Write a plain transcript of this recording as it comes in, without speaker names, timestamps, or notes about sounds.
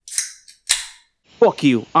Fuck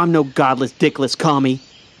you. I'm no godless, dickless commie.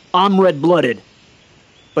 I'm red-blooded.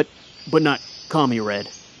 But not commie red.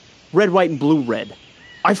 Red, white, and blue red.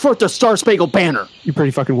 I fought the Star Spangled Banner. You're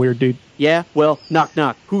pretty fucking weird, dude. Yeah? Well, knock,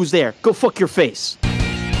 knock. Who's there? Go fuck your face.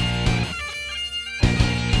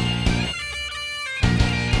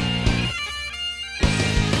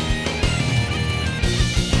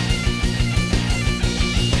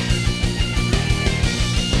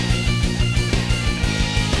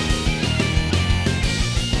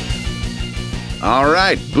 All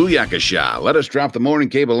right, Booyakasha. Let us drop the morning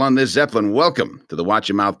cable on this Zeppelin. Welcome to the Watch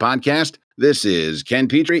Your Mouth podcast. This is Ken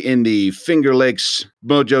Petrie in the Finger Lakes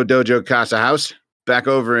Mojo Dojo Casa House. Back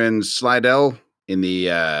over in Slidell in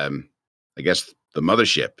the, I guess, the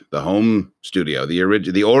mothership, the home studio,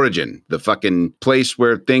 the origin, the fucking place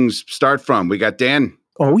where things start from. We got Dan.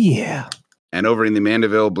 Oh, yeah. And over in the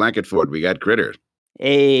Mandeville Blanket Fort, we got Critter.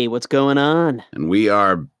 Hey, what's going on? And we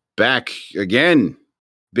are back again,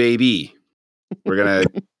 baby. We're going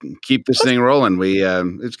to keep this thing rolling.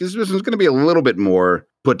 This one's going to be a little bit more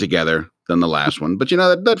put together than the last one. But you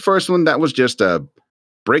know, that first one, that was just a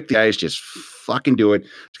break the ice, just fucking do it.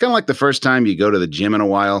 It's kind of like the first time you go to the gym in a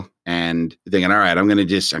while and you're thinking, all right, I'm going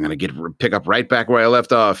to pick up right back where I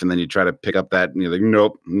left off. And then you try to pick up that and you're like,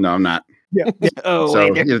 nope, no, I'm not. Yeah.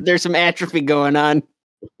 There's some atrophy going on.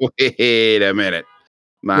 Wait a minute.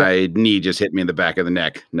 My knee just hit me in the back of the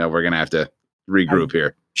neck. No, we're going to have to regroup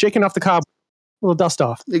here. Shaking off the cob. A little dust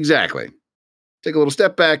off. Exactly. Take a little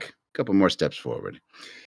step back, a couple more steps forward.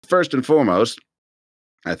 First and foremost,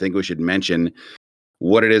 I think we should mention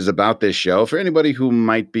what it is about this show for anybody who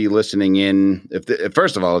might be listening in.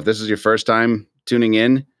 First of all, if this is your first time tuning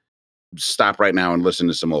in, stop right now and listen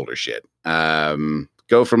to some older shit.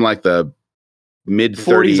 Go from like the mid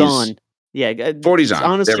 30s on. Yeah, 40s on.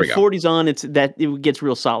 Honestly, there we go. 40s on. It gets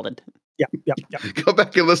real solid. Yeah. Go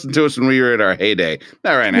back and listen to us when we were at our heyday.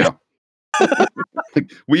 Not right now.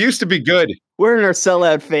 We used to be good. We're in our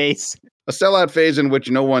sellout phase. A sellout phase in which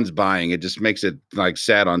no one's buying. It just makes it like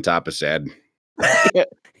sad on top of sad. Yeah,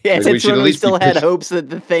 it's when we still had hopes that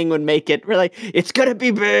the thing would make it. We're like, it's going to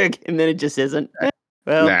be big. And then it just isn't.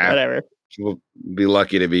 Well, whatever. We'll be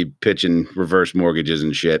lucky to be pitching reverse mortgages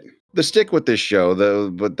and shit. The stick with this show,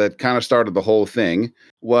 but that kind of started the whole thing,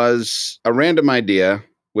 was a random idea,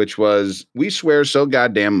 which was we swear so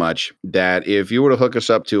goddamn much that if you were to hook us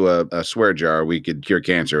up to a swear jar, we could cure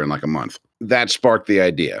cancer in like a month. That sparked the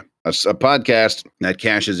idea. A podcast that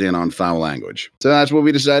cashes in on foul language. So that's what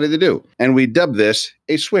we decided to do. And we dubbed this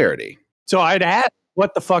a swearity. So I'd add,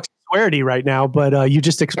 what the fuck's swearity right now? But you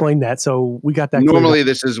just explained that. So we got that. Normally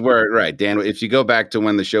this is where, right, Dan, if you go back to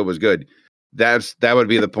when the show was good, that would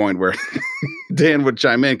be the point where Dan would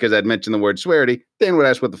chime in because I'd mentioned the word swearity. Dan would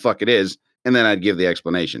ask what the fuck it is. And then I'd give the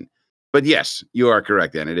explanation. But yes, you are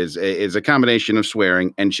correct, then. It is a combination of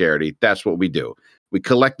swearing and charity. That's what we do. We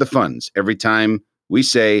collect the funds. Every time we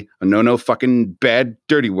say a no fucking bad,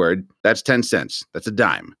 dirty word, that's 10 cents. That's a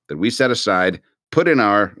dime that we set aside, put in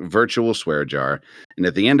our virtual swear jar. And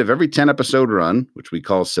at the end of every 10 episode run, which we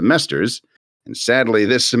call semesters, and sadly,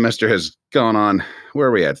 this semester has gone on, where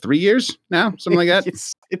are we at? 3 years now? Something like that?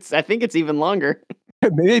 I think it's even longer.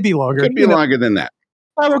 Maybe longer. Could be longer than that.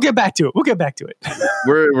 We'll get back to it.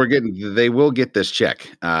 They will get this check.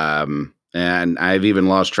 And I've even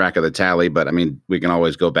lost track of the tally, but I mean, we can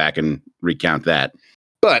always go back and recount that.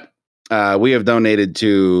 But we have donated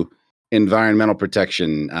to environmental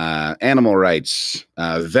protection, animal rights,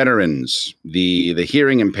 veterans, the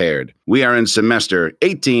hearing impaired. We are in semester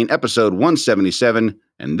 18, episode 177.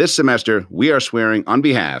 And this semester, we are swearing on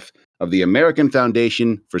behalf of the American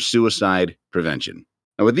Foundation for Suicide Prevention.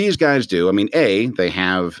 Now, what these guys do, I mean, they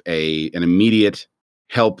have an immediate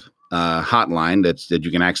help hotline that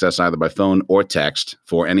you can access either by phone or text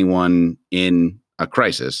for anyone in a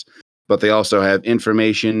crisis. But they also have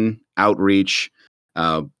information, outreach,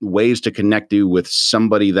 ways to connect you with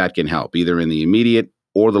somebody that can help, either in the immediate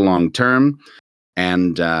or the long term.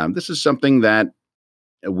 And this is something that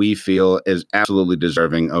we feel is absolutely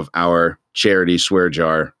deserving of our charity swear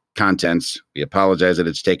jar contents. We apologize that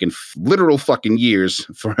it's taken literal fucking years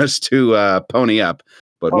for us to pony up.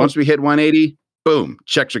 But once we hit 180, boom,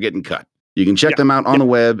 checks are getting cut. You can check them out on the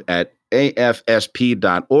web at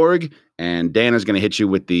afsp.org. And Dan is going to hit you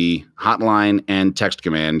with the hotline and text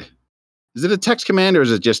command. Is it a text command or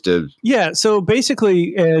is it just a... Yeah, so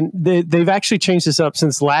basically, and they've actually changed this up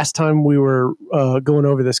since last time we were going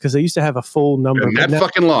over this, because they used to have a full number.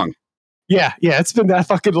 Fucking long. Yeah, it's been that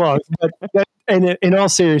fucking long. And in all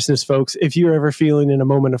seriousness, folks, if you're ever feeling in a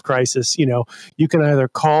moment of crisis, you can either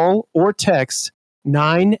call or text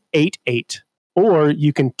 988, or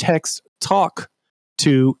you can text TALK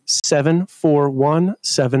to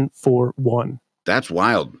 741-741. That's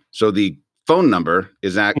wild. So the phone number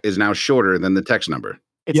is now shorter than the text number.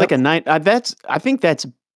 It's like a nine. I think that's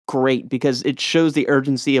great because it shows the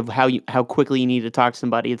urgency of how quickly you need to talk to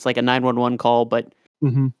somebody. It's like a 911 call, but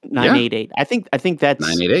 988. I think that's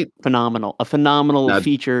 988. phenomenal. A phenomenal Now-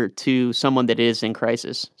 feature to someone that is in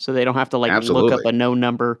crisis, so they don't have to look up Absolutely. a no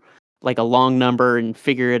number, like a long number, and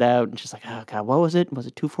figure it out. And just like, oh god, what was it? Was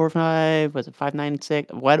it 245? Was it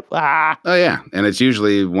 596? What? Ah. Oh yeah, and it's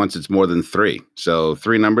usually once it's more than 3. So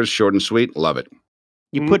 3 numbers, short and sweet. Love it.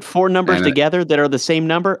 You put 4 numbers And, together that are the same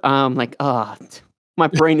number. Like, my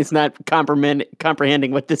brain is not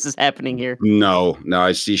comprehending what this is happening here. No,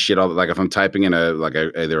 I see shit all like if I'm typing in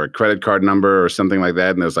either a credit card number or something like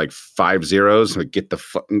that, and there's like 5 zeros. Like, get the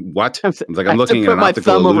what? It's like I'm looking at an my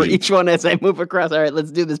optical thumb over illusion. each one as I move across. All right,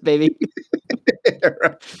 let's do this, baby.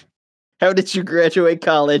 How did you graduate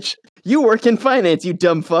college? You work in finance, you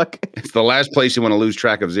dumb fuck. It's the last place you want to lose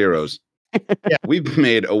track of zeros. Yeah. We've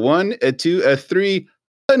made a 1, a 2, a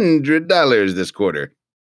 $300 this quarter.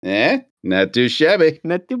 Not too shabby.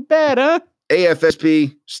 Not too bad, huh?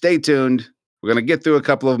 AFSP, stay tuned. We're going to get through a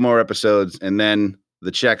couple of more episodes, and then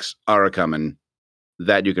the checks are coming.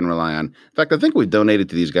 That you can rely on. In fact, I think we've donated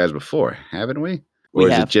to these guys before, haven't we? Or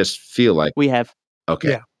does it just feel like... We have.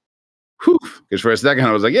 Okay. Yeah. Because for a second,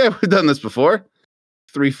 I was like, yeah, we've done this before.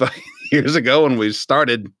 3-5 years ago when we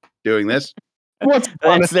started doing this.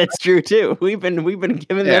 That's true, too. We've been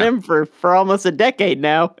giving that in for almost a decade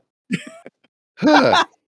now.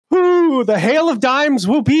 Ooh, the hail of dimes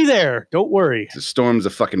will be there. Don't worry. The storms are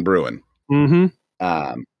fucking brewing. Mm-hmm.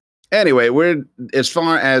 Anyway, we're as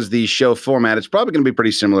far as the show format, it's probably going to be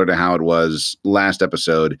pretty similar to how it was last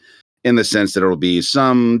episode, in the sense that it'll be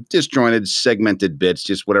some disjointed, segmented bits,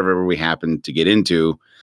 just whatever we happen to get into,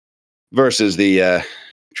 versus the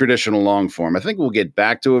traditional long form. I think we'll get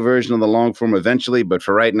back to a version of the long form eventually, but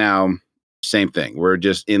for right now, same thing. We're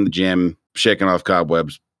just in the gym, shaking off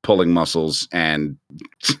cobwebs, pulling muscles, and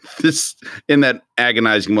this in that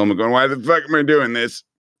agonizing moment going, why the fuck am I doing this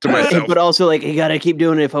to myself? But also, like, you gotta keep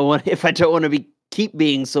doing it if I don't want to keep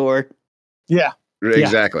being sore. Yeah.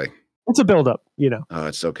 Exactly. It's a buildup, Oh,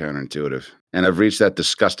 it's so counterintuitive. And I've reached that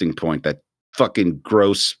disgusting point, that fucking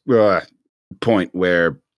gross point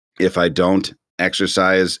where if I don't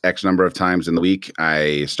exercise X number of times in the week,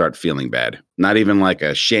 I start feeling bad. Not even like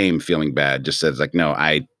a shame feeling bad, just says like, no,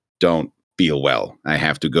 I don't feel well. I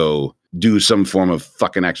have to go do some form of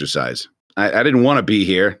fucking exercise. I didn't want to be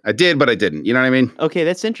here. I did, but I didn't. You know what I mean? Okay,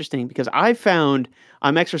 that's interesting because I found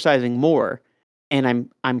I'm exercising more and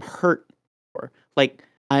I'm hurt more. Like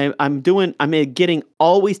I'm getting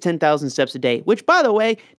always 10,000 steps a day, which by the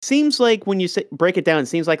way, seems like when you break it down, it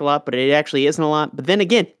seems like a lot, but it actually isn't a lot. But then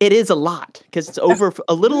again, it is a lot because it's over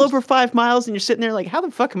a little over 5 miles and you're sitting there like, how the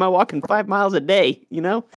fuck am I walking 5 miles a day?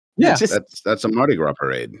 Yeah. That's a Mardi Gras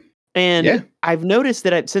parade. And I've noticed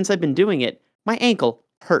that since I've been doing it, my ankle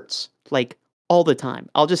hurts like all the time.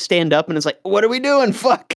 I'll just stand up and it's like, what are we doing?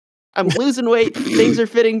 Fuck. I'm losing weight. Things are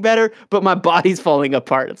fitting better, but my body's falling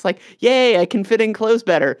apart. It's like, yay, I can fit in clothes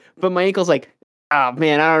better. But my ankle's like, oh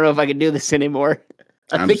man, I don't know if I can do this anymore.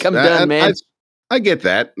 I think I'm done, man. I get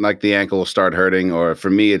that. Like the ankle will start hurting, or for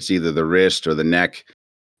me, it's either the wrist or the neck.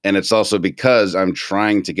 And it's also because I'm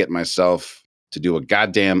trying to get myself to do a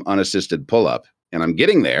goddamn unassisted pull-up. And I'm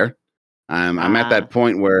getting there. I'm at that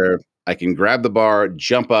point where I can grab the bar,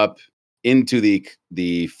 jump up into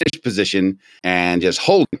the fish position, and just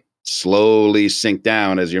hold it. Slowly sink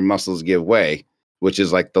down as your muscles give way, which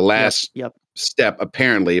is like the last step,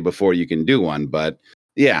 apparently, before you can do one. But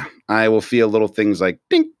yeah, I will feel little things like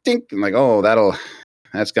dink, dink, and like, oh,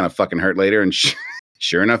 that's going to fucking hurt later. And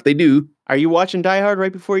sure enough, they do. Are you watching Die Hard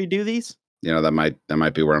right before you do these? That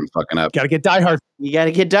might be where I'm fucking up. Gotta get Die Hard. You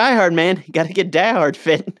gotta get Die Hard, man. You gotta get Die Hard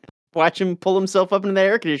fit. Watch him pull himself up into the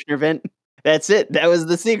air conditioner vent. That's it. That was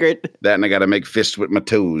the secret. That, and I got to make fists with my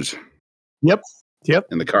toes. Yep.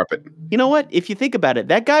 In the carpet. You know what? If you think about it,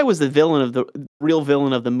 that guy was the real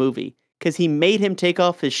villain of the movie because he made him take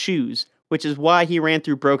off his shoes, which is why he ran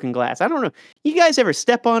through broken glass. I don't know. You guys ever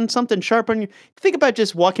step on something sharp on your... Think about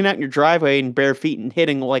just walking out in your driveway in bare feet and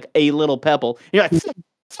hitting like a little pebble. You're like,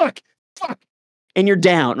 fuck. And you're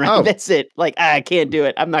down, right? Oh. That's it. Like, I can't do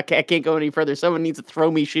it. I can't go any further. Someone needs to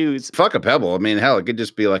throw me shoes. Fuck a pebble. I mean, hell, it could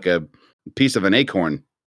just be like a piece of an acorn.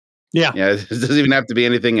 Yeah. It doesn't even have to be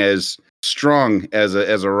anything as strong as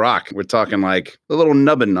a rock. We're talking like a little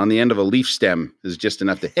nubbin on the end of a leaf stem is just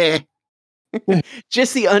enough to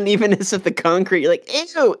Just the unevenness of the concrete. You're like,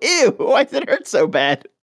 ew, why does it hurt so bad?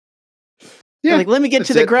 They're Yeah, like, let me get that's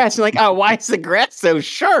to the it. grass. And like, oh, why is the grass so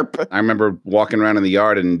sharp? I remember walking around in the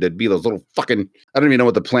yard and there'd be those little fucking, I don't even know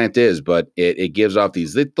what the plant is, but it gives off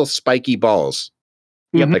these little spiky balls.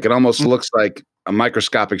 Yep. Like it almost Mhm. looks like a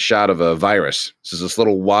microscopic shot of a virus. This is this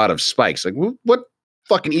little wad of spikes. Like what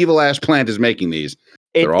fucking evil ass plant is making these?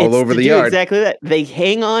 They're all It's over to the do yard. exactly that. They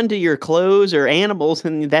hang on to your clothes or animals,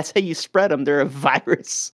 and that's how you spread them. They're a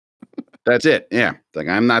virus. That's it. Yeah. It's like,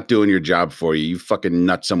 I'm not doing your job for you. You fucking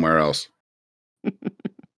nut somewhere else.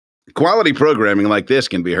 Quality programming like this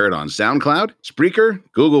can be heard on SoundCloud, Spreaker,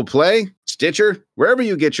 Google Play, Stitcher, wherever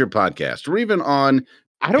you get your podcast, or even on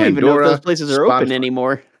I don't even know if those Pandora, places are open Spotify.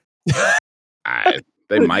 anymore.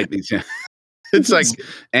 They might be. It's like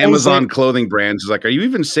Amazon clothing brands is like, are you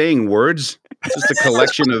even saying words? Just a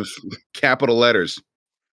collection of capital letters.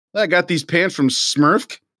 I got these pants from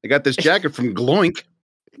Smurf. I got this jacket from Gloink.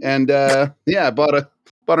 And yeah, I bought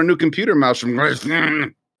a new computer mouse from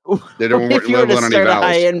They don't What if you were to level on any start a vowels.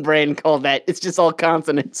 high-end brand called that? It's just all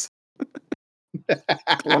consonants.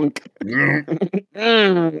 Clunk.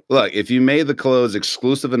 Look, if you made the clothes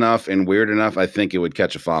exclusive enough and weird enough, I think it would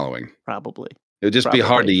catch a following. Probably. It would just be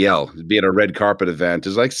hard to yell. It'd be at a red carpet event.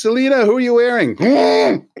 It's like, Selena, who are you wearing?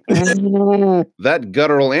 That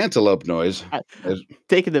guttural antelope noise.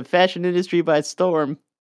 Taking the fashion industry by storm.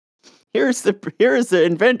 Here's the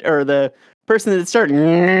inventor or the person that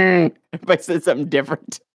started. Everybody said something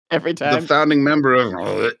different every The time. founding member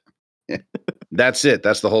of. That's it.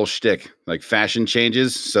 That's the whole shtick. Like fashion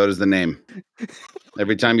changes, so does the name.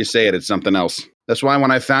 Every time you say it, it's something else. That's why when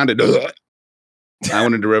I founded, I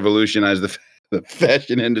wanted to revolutionize the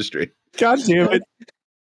fashion industry. God damn it.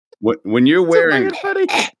 When you're wearing, So fucking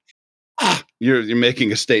funny. you're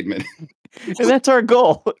making a statement. And that's our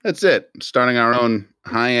goal. That's it. Starting our own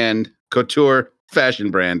high-end couture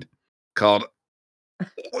fashion brand called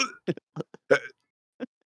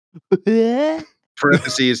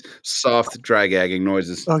parentheses soft dry gagging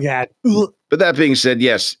noises. Oh, God. But that being said,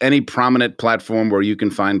 yes, any prominent platform where you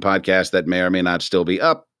can find podcasts that may or may not still be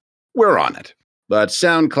up, we're on it. But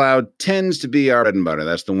SoundCloud tends to be our bread and butter.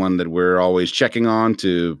 That's the one that we're always checking on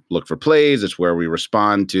to look for plays. It's where we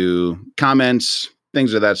respond to comments,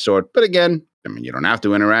 things of that sort. But again, I mean, you don't have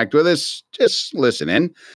to interact with us. Just listen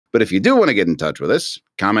in. But if you do want to get in touch with us,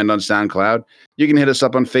 comment on SoundCloud. You can hit us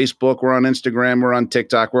up on Facebook. We're on Instagram. We're on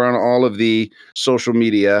TikTok. We're on all of the social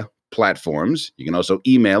media platforms. You can also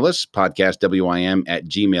email us,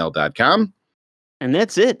 podcastwim@gmail.com. And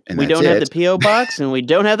that's it. And we that's don't have it. the P.O. box and we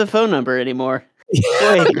don't have the phone number anymore.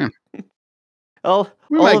 Wait. Yeah. all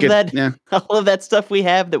of that stuff we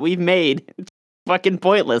have that we've made, it's fucking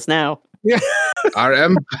pointless now. Our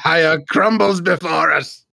empire crumbles before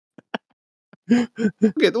us.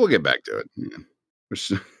 We'll get back to it. Yeah.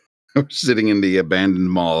 We're sitting in the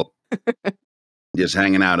abandoned mall, just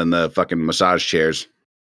hanging out in the fucking massage chairs.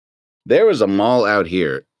 There was a mall out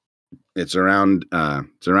here. It's around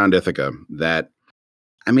Ithaca that,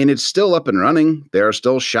 I mean, it's still up and running. There are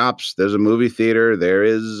still shops. There's a movie theater. There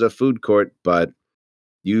is a food court, but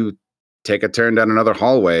you take a turn down another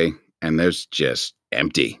hallway and there's just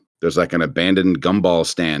empty. There's like an abandoned gumball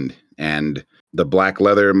stand and the black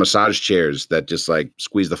leather massage chairs that just like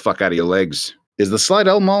squeeze the fuck out of your legs. Is the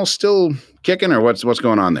Slidell Mall still kicking, or what's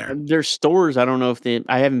going on there? There's stores. I don't know if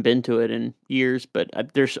I haven't been to it in years, but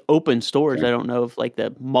there's open stores. Okay. I don't know if like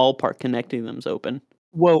the mall part connecting them's open.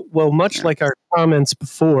 Well, much like our comments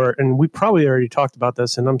before, and we probably already talked about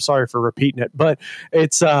this, and I'm sorry for repeating it, but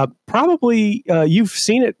it's probably you've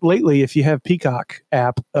seen it lately if you have Peacock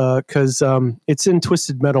app, because it's in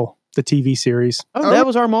Twisted Metal, the TV series. Oh, that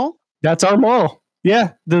was our mall? That's our mall.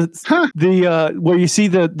 Yeah, the where you see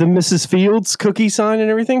the Mrs. Fields cookie sign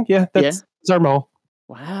and everything. Yeah, that's our mall.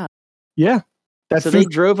 Wow. Yeah, so they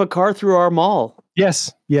drove a car through our mall.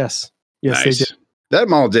 Yes, nice. They did. That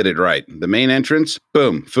mall did it right. The main entrance,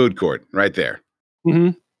 boom, food court right there. Mm-hmm.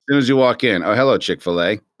 As soon as you walk in, oh, hello,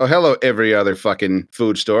 Chick-fil-A. Oh, hello, every other fucking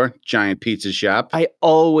food store, giant pizza shop. I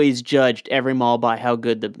always judged every mall by how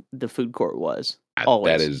good the food court was.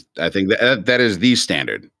 Always. I think that is the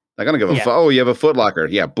standard. I don't give a fuck. Oh, you have a Foot Locker.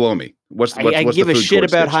 Yeah, blow me. What's I give a shit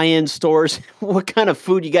about high-end stores. What kind of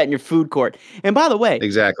food you got in your food court? And by the way,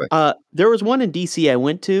 exactly. There was one in DC I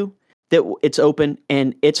went to that it's open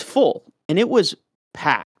and it's full and it was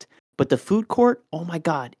packed. But the food court, oh my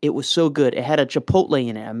God, it was so good. It had a Chipotle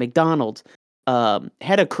in it, a McDonald's,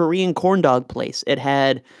 had a Korean corn dog place. It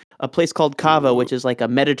had a place called Kava, which is like a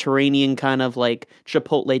Mediterranean kind of like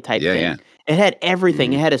Chipotle type thing. Yeah. It had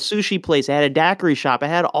everything. It had a sushi place. It had a daiquiri shop. It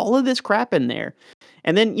had all of this crap in there.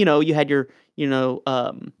 And then, you had your,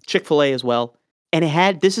 Chick-fil-A as well.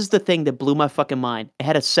 And this is the thing that blew my fucking mind. It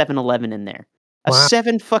had a 7-Eleven in there. A Wow.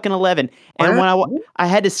 7-Eleven. And when I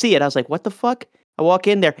had to see it, I was like, what the fuck? I walk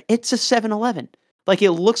in there. It's a 7-Eleven. Like,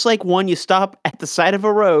 it looks like one you stop at the side of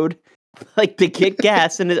a road, like to get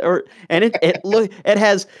gas, and it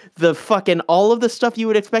has the fucking all of the stuff you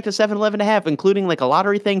would expect a 7-Eleven to have, including like a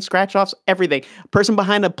lottery thing, scratch offs, everything. Person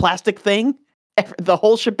behind a plastic thing, the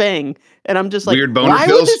whole shebang. And I'm just like, Weird boner why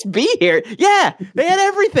pills? would this be here? Yeah, they had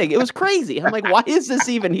everything. It was crazy. I'm like, why is this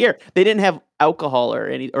even here? They didn't have alcohol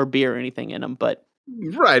or beer or anything in them, but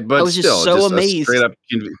Right, but I was just still, so just a amazed. straight up,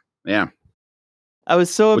 yeah. I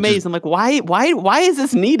was so Which is- amazed. I'm like, why is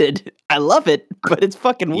this needed? I love it, but it's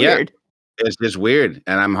fucking Yeah. weird. It's just weird,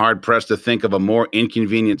 and I'm hard pressed to think of a more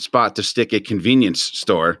inconvenient spot to stick a convenience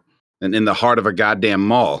store than in the heart of a goddamn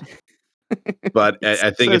mall. But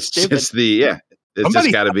I think so it's stupid. just it's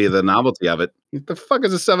just got to be the novelty of it. What the fuck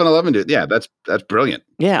is a 7-Eleven, dude? Yeah, that's brilliant.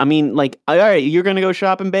 Yeah, I mean, like, all right, you're gonna go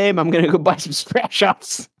shopping, babe. I'm gonna go buy some scratch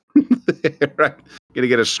offs. Right, gonna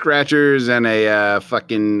get a Scratchers and a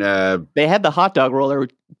fucking. They had the hot dog roller,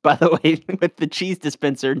 by the way, with the cheese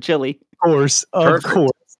dispenser and chili. Of Perfect.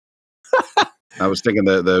 course. I was thinking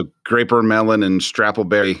the Graper Melon and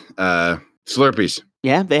Strappleberry Slurpees.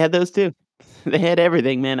 Yeah, they had those too. They had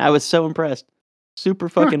everything, man. I was so impressed. Super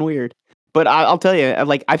fucking weird. But I'll tell you,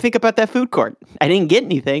 I think about that food court. I didn't get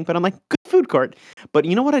anything, but I'm like, good food court. But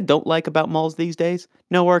you know what I don't like about malls these days?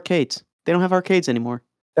 No arcades. They don't have arcades anymore.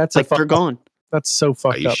 That's Like, they're gone. That's so Are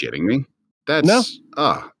fucked you up. shitting me?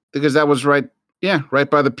 Because that was right. Yeah, right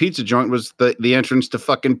by the pizza joint was the entrance to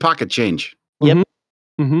fucking Pocket Change. Yep.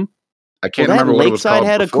 Mm-hmm. I can't remember what it was Lakeside called.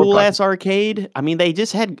 had a before cool Pocket. ass arcade. I mean, they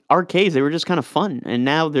just had arcades. They were just kind of fun, and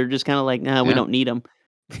now they're just kind of like, nah, we Yeah. don't need them.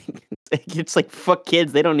 It's like, fuck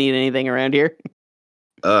kids. They don't need anything around here.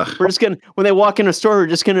 Ugh. We're just gonna, when they walk in a store, we're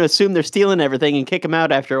just gonna assume they're stealing everything and kick them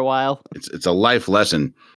out after a while. It's a life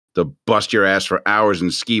lesson to bust your ass for hours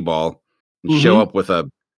in skee ball and show up with a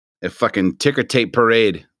fucking ticker tape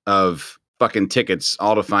parade of fucking tickets,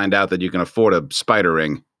 all to find out that you can afford a spider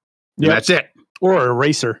ring. And Yep. that's it. Or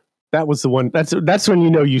eraser. That was the one. That's when you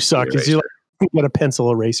know you suck. Is you get a pencil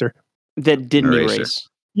eraser. That didn't Eraser. erase.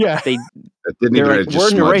 Yeah. They That didn't they're even like, just we're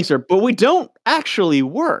an smudge. eraser, but we don't actually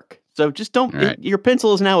work. So just don't. Right. Your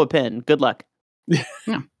pencil is now a pen. Good luck.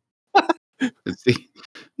 It's the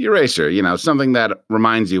eraser, something that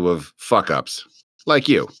reminds you of fuck ups like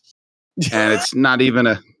you. And it's not even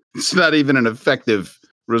an effective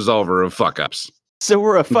resolver of fuck ups. So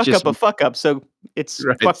we're a fuck Just- up, a fuck up. So it's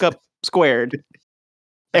Right. fuck up squared.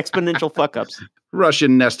 Exponential fuck ups.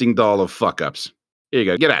 Russian nesting doll of fuck ups. Here you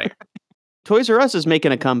go. Get out of here. Toys R Us is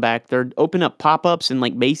making a comeback. They're opening up pop ups in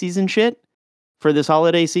like Macy's and shit for this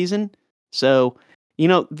holiday season. So,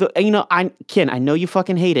 Ken, I know you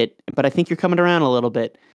fucking hate it, but I think you're coming around a little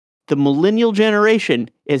bit. The millennial generation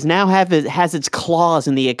is now has its claws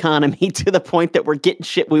in the economy to the point that we're getting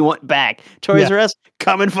shit we want back. Toys R Us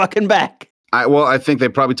coming fucking back. I think they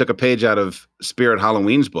probably took a page out of Spirit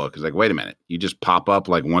Halloween's book. It's like, wait a minute, you just pop up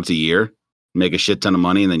like once a year, make a shit ton of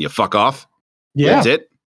money, and then you fuck off. Yeah. That's it.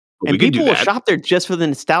 And people will shop there just for the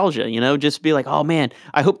nostalgia, just be like, oh man,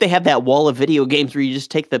 I hope they have that wall of video games where you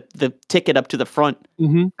just take the ticket up to the front.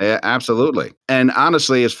 Mm-hmm. Yeah, absolutely. And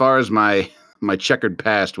honestly, as far as my checkered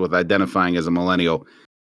past with identifying as a millennial,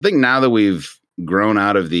 I think now that we've grown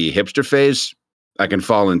out of the hipster phase, I can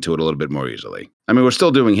fall into it a little bit more easily. I mean, we're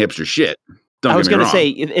still doing hipster shit. I was going to say,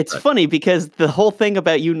 it's funny because the whole thing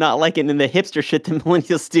about you not liking the hipster shit that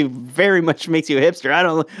millennials do very much makes you a hipster.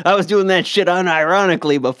 I was doing that shit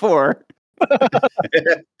unironically before.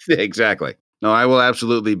 Exactly. No, I will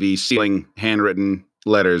absolutely be sealing handwritten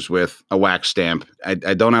letters with a wax stamp. I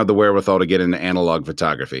don't have the wherewithal to get into analog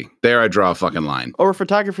photography. There I draw a fucking line. Or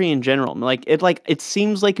photography in general. It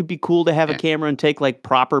seems like it'd be cool to have a camera and take like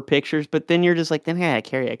proper pictures, but then you're just like, then I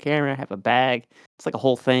carry a camera, I have a bag. It's like a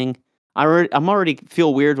whole thing. I'm already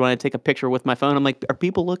feel weird when I take a picture with my phone. I'm like, are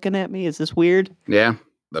people looking at me? Is this weird? Yeah.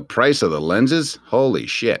 The price of the lenses? Holy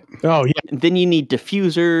shit. Oh yeah. And then you need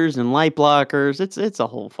diffusers and light blockers. It's a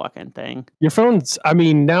whole fucking thing. Your phones, I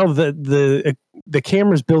mean, now the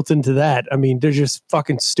cameras built into that, I mean, they're just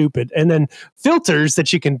fucking stupid. And then filters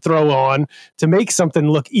that you can throw on to make something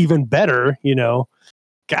look even better,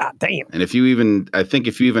 God damn. And if you even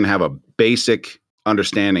have a basic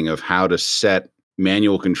understanding of how to set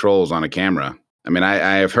manual controls on a camera, I mean, I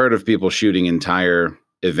have heard of people shooting entire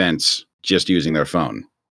events just using their phone.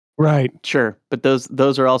 Right. Sure, but those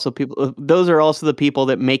are also people. Those are also the people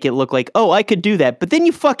that make it look like, oh, I could do that, but then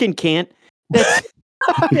you fucking can't.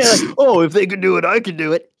 That's, oh, if they could do it, I could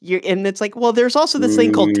do it. And it's like, well, there's also this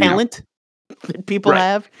thing called talent that people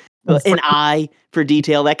have, an eye for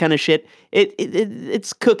detail, that kind of shit.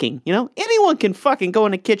 It's cooking. Anyone can fucking go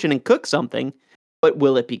in the kitchen and cook something, But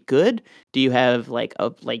will it be good? Do you have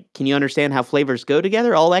can you understand how flavors go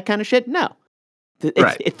together? All that kind of shit? No.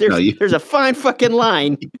 Right. No, There's a fine fucking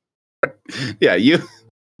line. Yeah,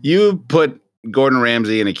 you put Gordon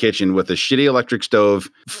Ramsay in a kitchen with a shitty electric stove,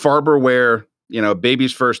 Farberware,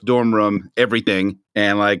 baby's first dorm room, everything,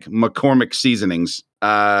 and like McCormick seasonings.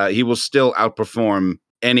 He will still outperform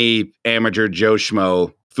any amateur Joe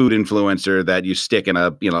Schmo food influencer that you stick in a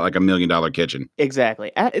like $1 million kitchen.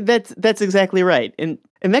 Exactly. That's exactly right. And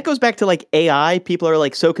that goes back to like AI. People are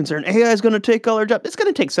like so concerned AI is going to take all our jobs. It's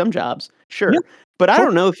going to take some jobs, sure. Yeah. But I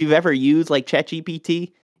don't know if you've ever used like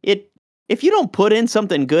ChatGPT. If you don't put in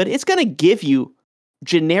something good, it's going to give you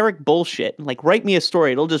generic bullshit. Like, write me a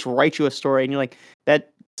story. It'll just write you a story. And you're like,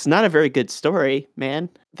 that's not a very good story, man.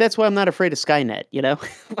 That's why I'm not afraid of Skynet,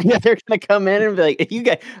 They're going to come in and be like, if you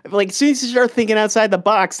guys, like, as soon as you start thinking outside the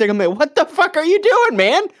box, they're going to be like, what the fuck are you doing,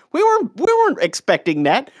 man? We weren't expecting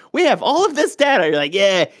that. We have all of this data. You're like,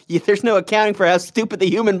 there's no accounting for how stupid the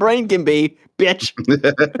human brain can be, bitch.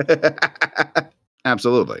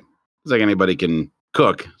 Absolutely. It's like anybody can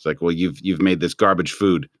cook. It's like, well, you've made this garbage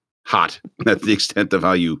food hot. That's the extent of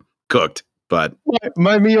how you cooked. But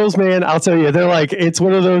my meals, man, I'll tell you, they're like, it's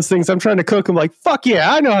one of those things. I'm trying to cook. I'm like, fuck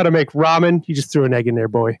yeah, I know how to make ramen. You just threw an egg in there,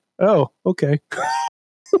 boy. Oh, okay.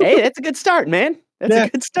 Hey, that's a good start, man. That's a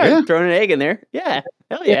good start. Yeah. Throwing an egg in there. Yeah.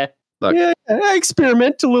 Hell yeah. Look, yeah, I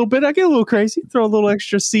experiment a little bit. I get a little crazy. Throw a little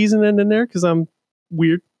extra seasoning in there because I'm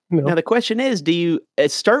weird. Now the question is, do you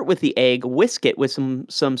start with the egg, whisk it with some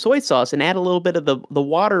soy sauce, and add a little bit of the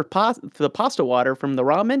water, the pasta water from the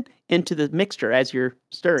ramen into the mixture as you're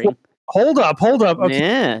stirring? Hold up. Okay.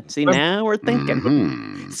 Yeah. See, now we're thinking.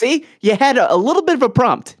 Mm-hmm. See, you had a little bit of a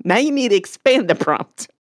prompt. Now you need to expand the prompt.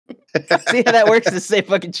 See how that works? The same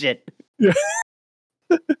fucking shit. Yeah.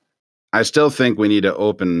 I still think we need to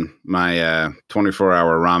open my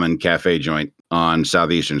 24-hour ramen cafe joint on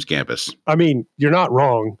Southeastern's campus. I mean, you're not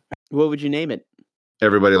wrong. What would you name it?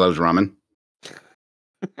 Everybody loves ramen.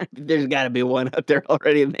 There's got to be one out there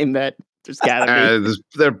already named that. There's got to be.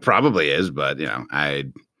 There probably is, but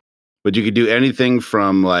but you could do anything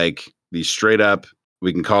from like the straight up,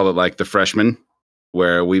 we can call it like the freshman,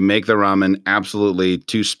 where we make the ramen absolutely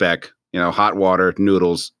to spec, hot water,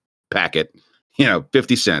 noodles, packet,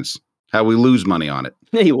 50 cents. How we lose money on it.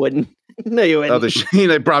 No, you wouldn't. They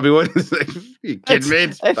probably wouldn't. You kidding me?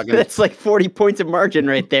 That's like 40 points of margin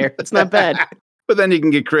right there. It's not bad. But then you can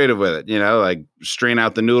get creative with it, like strain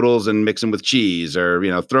out the noodles and mix them with cheese, or,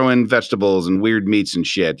 throw in vegetables and weird meats and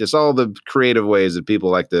shit. Just all the creative ways that people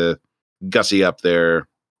like to gussy up their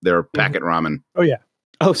packet ramen. Oh, yeah.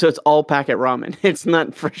 Oh, so it's all packet ramen. It's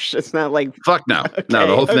not fresh. It's not like... Fuck no. Okay, no,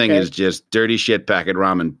 the whole thing is just dirty shit packet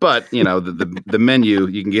ramen. But, the menu,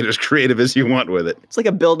 you can get as creative as you want with it. It's like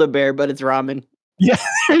a Build-A-Bear, but it's ramen. Yeah,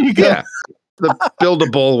 there you go. Yeah. The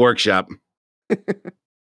Build-A-Bowl workshop.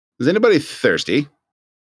 Is anybody thirsty?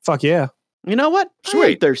 Fuck yeah. You know what? Sweet.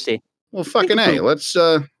 I am thirsty. Well, fucking A. Let's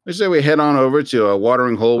say we head on over to a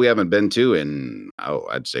watering hole we haven't been to in,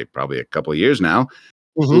 I'd say probably a couple of years now.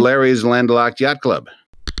 Mm-hmm. Larry's Landlocked Yacht Club.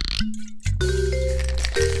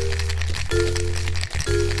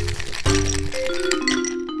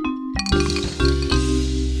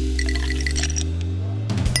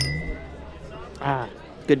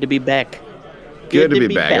 Good to be back. Good to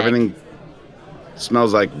be back. Everything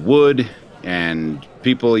smells like wood, and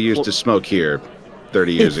people used to smoke here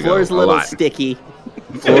 30 years ago. Floor's a little sticky.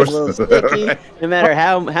 Floor's a little sticky. Right. No matter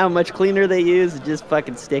how much cleaner they use, it's just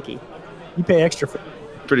fucking sticky. You pay extra for it.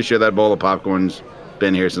 Pretty sure that bowl of popcorn's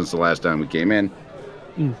been here since the last time we came in.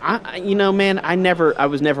 Man, I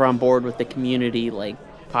was never on board with the community like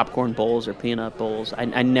popcorn bowls or peanut bowls.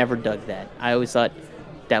 I never dug that. I always thought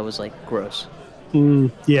that was like gross.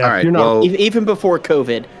 Yeah, all right, you're not. Well, even before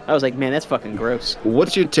COVID, I was like, man, that's fucking gross.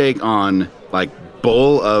 What's your take on like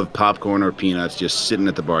bowl of popcorn or peanuts just sitting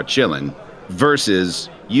at the bar chilling versus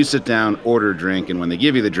you sit down, order a drink, and when they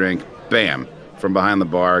give you the drink, bam, from behind the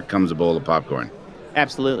bar comes a bowl of popcorn?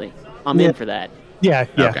 Absolutely. I'm in for that. Yeah.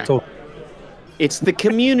 Okay. Totally. It's the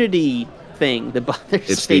community thing that bothers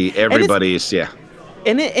It's me. the everybody's, yeah.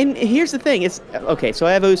 And here's the thing. It's okay. So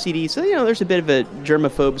I have OCD. So there's a bit of a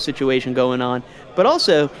germaphobe situation going on. But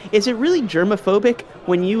also, is it really germophobic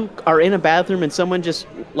when you are in a bathroom and someone just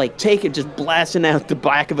like just blasting out the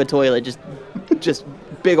back of a toilet, just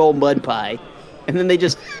big old mud pie, and then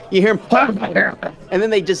you hear them, and then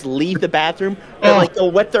they just leave the bathroom, or like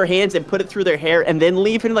they'll wet their hands and put it through their hair and then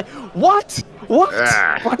leave, and like what?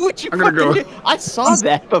 Why would you fucking do? I saw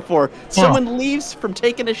that before. Someone leaves from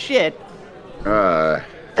taking a shit.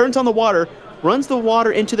 Turns on the water, runs the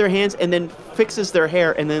water into their hands, and then fixes their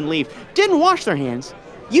hair and then leave. Didn't wash their hands.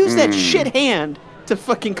 Use that shit hand to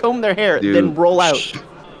fucking comb their hair, Dude, then roll out.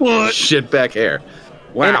 Shit back hair.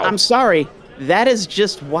 Wow. And I'm sorry. That is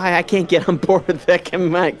just why I can't get on board with that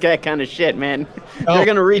kind of shit, man. They're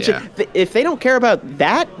going to reach it. If they don't care about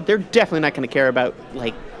that, they're definitely not going to care about,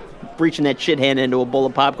 like, reaching that shit hand into a bowl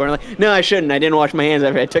of popcorn. Like, no, I shouldn't. I didn't wash my hands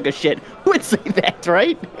after I took a shit. Who would say that,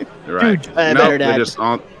 right? Right. Dude, they're just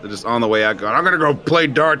on the way out going, I'm going to go play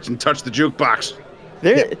darts and touch the jukebox.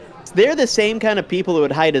 They're the same kind of people who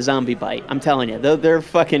would hide a zombie bite. I'm telling you. They're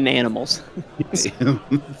fucking animals.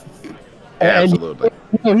 Absolutely.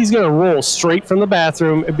 And, he's going to roll straight from the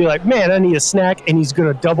bathroom and be like, man, I need a snack. And he's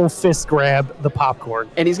going to double fist grab the popcorn.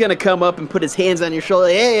 And he's going to come up and put his hands on your shoulder.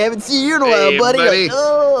 Like, hey, I haven't seen you in a while, buddy. Like,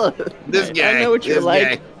 oh, this guy. I know what you're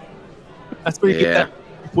like. Guy. That's where you get that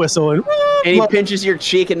whistle. And he pinches your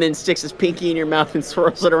cheek and then sticks his pinky in your mouth and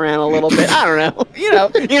swirls it around a little bit. I don't know. You know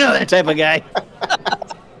that type of guy.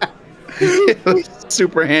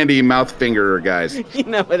 Super handy mouth fingerer guys. You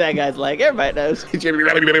know what that guy's like. Everybody knows. all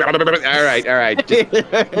right.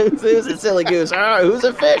 Who's a silly goose? Oh, who's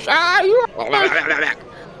a fish? You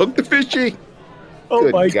hook the fishy. Oh,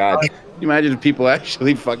 good my God. Can you imagine if people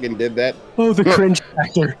actually fucking did that? Oh, the cringe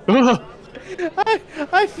factor.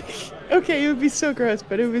 I think, okay, it would be so gross,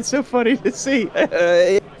 but it would be so funny to see.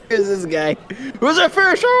 Here's this guy. Who's a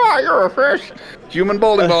fish? Oh, you're a fish. Human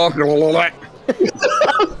bowling ball.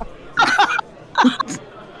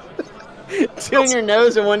 Two in your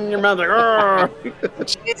nose and one in your mouth. Like,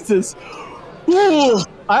 Jesus. Ooh.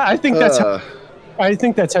 I think that's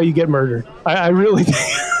how you get murdered. I really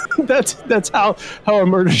think that's how a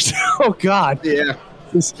murder's. Oh God. Yeah.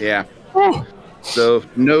 Yeah. Oh. So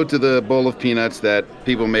no to the bowl of peanuts that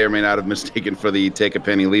people may or may not have mistaken for the take a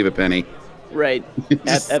penny, leave a penny. Right.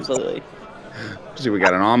 Absolutely. See, we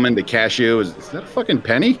got an almond, a cashew. Is that a fucking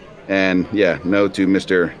penny? And yeah, no to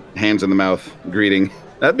Mr. Hands in the Mouth greeting.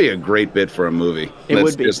 That'd be a great bit for a movie. It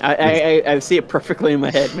would be. I see it perfectly in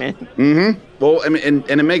my head, man. Mm-hmm. Well, I mean,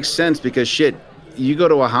 and it makes sense because shit, you go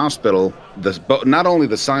to a hospital, not only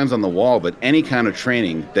the signs on the wall, but any kind of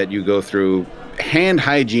training that you go through, hand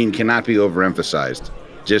hygiene cannot be overemphasized.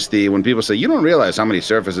 Just when people say, you don't realize how many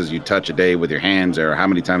surfaces you touch a day with your hands or how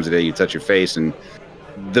many times a day you touch your face, and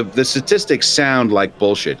the statistics sound like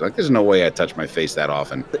bullshit. Like, there's no way I touch my face that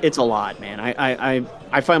often. It's a lot, man.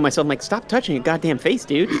 I find myself like, stop touching your goddamn face,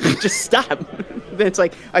 dude. Just stop. Then it's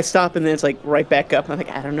like, I stop and then it's like right back up. I'm like,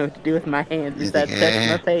 I don't know what to do with my hands. Just start touching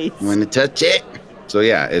my face. I'm going to touch it. So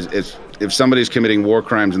yeah, if somebody's committing war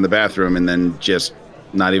crimes in the bathroom and then just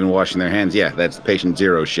not even washing their hands, yeah, that's patient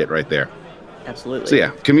zero shit right there. Absolutely. So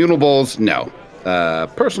yeah, communal bowls, no.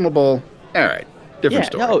 Personal bowl, all right. Different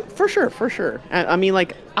story. No, for sure. I mean,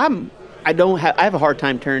 like, I have a hard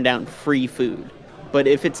time turning down free food. But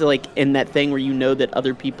if it's like in that thing where you know that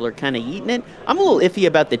other people are kind of eating it, I'm a little iffy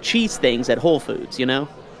about the cheese things at Whole Foods, you know?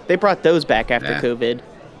 They brought those back after COVID.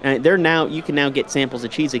 And you can now get samples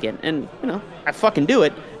of cheese again. And, I fucking do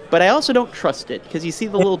it. But I also don't trust it because you see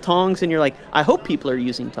the little tongs and you're like, I hope people are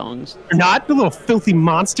using tongs. They're not the little filthy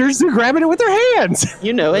monsters. They're grabbing it with their hands.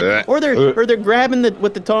 You know it. Or they're grabbing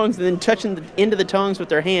with the tongs and then touching into the tongs with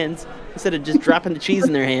their hands instead of just dropping the cheese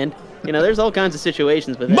in their hand. There's all kinds of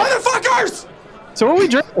situations with that. Motherfuckers! So what are we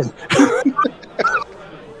drinking?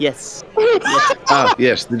 Yes. Oh,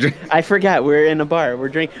 yes. I forgot. We're in a bar. We're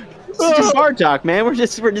drinking. It's just bar talk, man. We're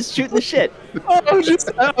just shooting the shit.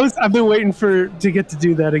 I've been waiting to get to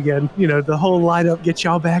do that again. The whole lineup, get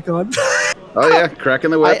y'all back on. Oh yeah,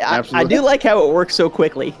 cracking the whip. Absolutely. I do like how it works so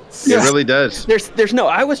quickly. It really does. There's no.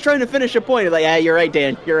 I was trying to finish a point. Like, you're right,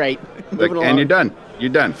 Dan. You're right. And you're done. You're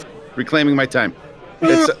done. Reclaiming my time.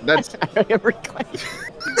 That's.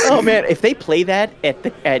 Oh man, if they play that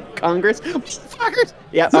at Congress, fuckers.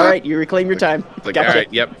 Yeah. All right, you reclaim your time. Like, gotcha. All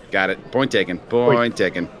right. Yep. Got it. Point taken. Point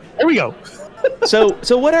taken. There we go. So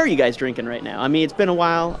what are you guys drinking right now? I mean, it's been a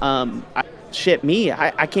while. I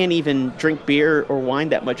can't even drink beer or wine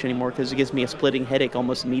that much anymore because it gives me a splitting headache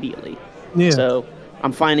almost immediately. Yeah. So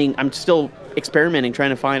I'm still experimenting,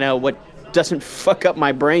 trying to find out what doesn't fuck up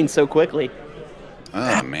my brain so quickly.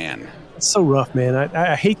 Oh man, it's so rough, man.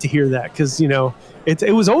 I hate to hear that because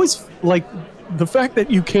it was always like the fact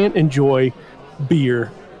that you can't enjoy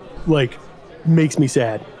beer, like, makes me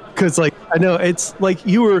sad. Because, like, I know it's like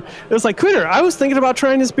it was like, Critter, I was thinking about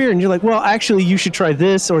trying this beer. And you're like, well, actually, you should try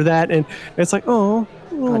this or that. And it's like, oh.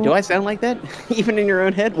 Do I sound like that? Even in your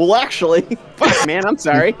own head? Well, actually, fuck, man, I'm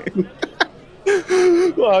sorry.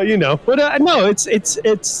 Well, but no,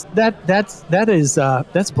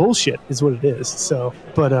 that's bullshit is what it is. So,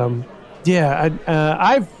 but, yeah,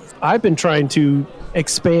 I've been trying to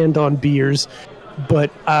expand on beers.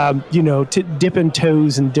 but dipping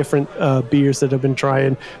toes in different beers that I've been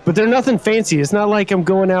trying. But they're nothing fancy. It's not like I'm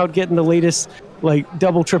going out getting the latest like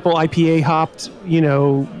double, triple IPA hopped,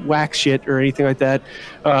 wax shit or anything like that.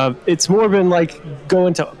 It's more been like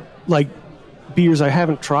going to like beers I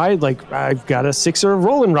haven't tried. Like I've got a sixer of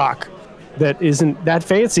Rolling Rock that isn't that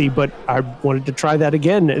fancy, but I wanted to try that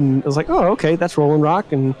again, and I was like, oh, okay, that's Rolling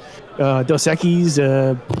Rock and Dos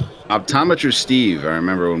Equis. Optometer Steve, I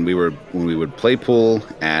remember when we would play pool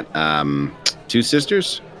at Two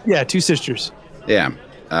Sisters. Yeah, Two Sisters. Yeah,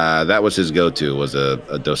 that was his go-to, was a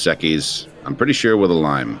Dos Equis, I'm pretty sure with a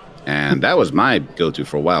lime, and that was my go-to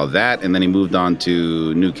for a while. That, and then he moved on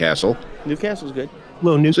to Newcastle. Newcastle's good.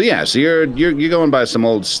 So you're going by some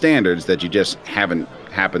old standards that you just haven't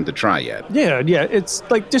happened to try yet. Yeah, it's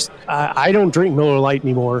like just I don't drink Miller Lite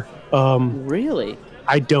anymore. Really?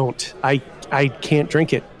 I don't. I can't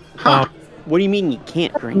drink it. Huh. What do you mean you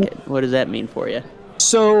can't drink it? What does that mean for you?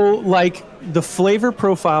 So, like, the flavor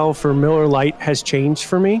profile for Miller Lite has changed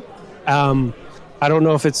for me. I don't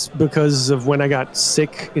know if it's because of when I got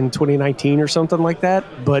sick in 2019 or something like that,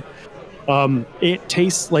 but it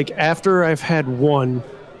tastes like after I've had one,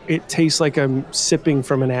 it tastes like I'm sipping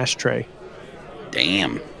from an ashtray.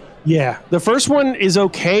 Damn. Yeah, the first one is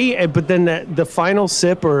okay, but then the final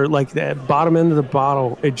sip or like the bottom end of the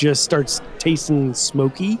bottle, it just starts tasting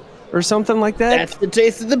smoky or something like that. That's the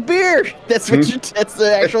taste of the beer. That's that's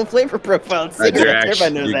the actual flavor profile.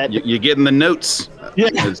 Everybody knows that. You're getting the notes. Yeah.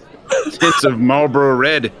 Hints of Marlboro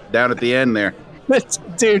Red down at the end there.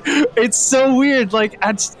 Dude, it's so weird. Like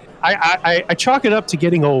I chalk it up to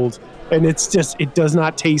getting old, and it does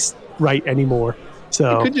not taste right anymore.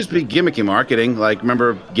 So it could just be gimmicky marketing. Like,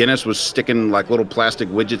 remember Guinness was sticking like little plastic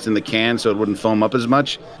widgets in the can so it wouldn't foam up as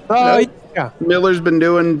much? Yeah. Miller's been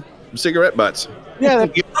doing cigarette butts. Yeah.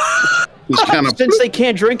 Since they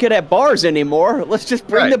can't drink it at bars anymore, let's just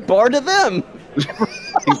bring the bar to them.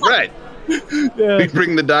 Right. Yeah. We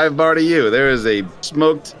bring the dive bar to you. There is a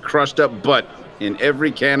smoked, crushed up butt in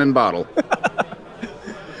every can and bottle.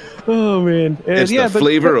 Oh, man. It's the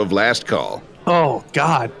flavor of last call. Oh,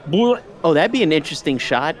 God. Oh, that'd be an interesting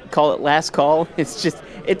shot. Call it last call.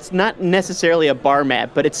 It's not necessarily a bar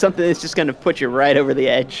map, but it's something that's just going to put you right over the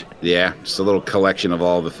edge. Yeah, just a little collection of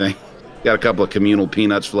all the things. Got a couple of communal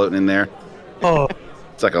peanuts floating in there. Oh.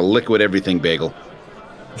 It's like a liquid everything bagel.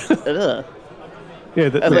 Ugh.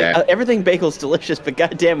 Yeah, everything bagel's delicious, but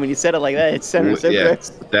goddamn, when you said it like that, it sounded so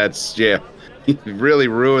gross. That's, you really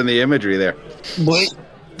ruined the imagery there. What?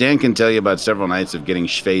 Dan can tell you about several nights of getting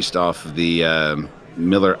faced off the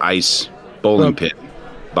Miller Ice bowling pit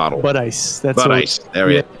bottle. Bud Ice. That's Bud Ice. There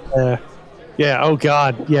we go. Yeah. Oh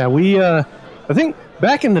God. Yeah. We. I think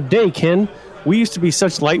back in the day, Ken, we used to be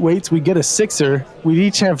such lightweights. We'd get a sixer. We'd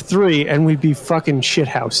each have 3, and we'd be fucking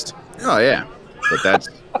shithoused. Oh yeah. But that's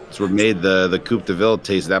what made the Coupe de Ville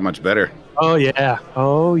taste that much better. Oh yeah.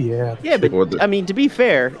 Yeah, but I mean, to be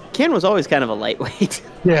fair, Ken was always kind of a lightweight.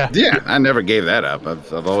 Yeah. I never gave that up.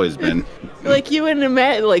 I've always been like you and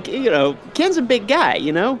Matt. Like Ken's a big guy.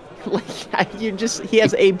 Like he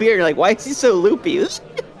has a beer. You're like, why is he so loopy? He's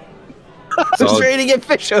ready to get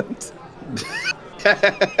fish hooked.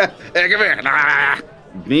 Hey, come here.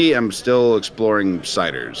 Me, I'm still exploring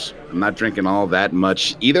ciders. I'm not drinking all that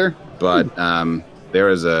much either, but there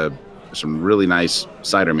is some really nice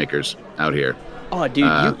cider makers out here. Oh,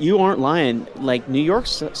 dude, you aren't lying. Like, New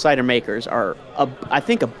York's cider makers are, I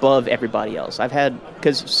think, above everybody else. I've had,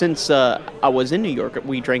 because since I was in New York,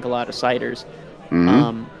 we drank a lot of ciders.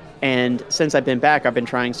 Mm-hmm. And since I've been back, I've been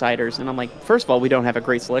trying ciders. And I'm like, first of all, we don't have a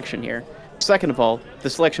great selection here. Second of all, the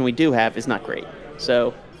selection we do have is not great.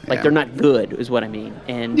 So, they're not good, is what I mean.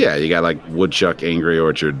 And yeah, you got, like, Woodchuck, Angry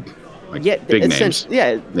Orchard, like, big names.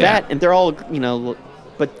 That, and they're all,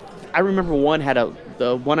 but I remember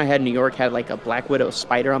the one I had in New York had like a Black Widow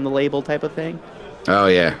spider on the label type of thing. Oh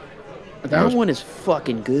yeah, that one is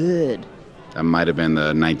fucking good. That might have been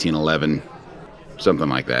the 1911, something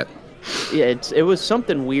like that. Yeah, it was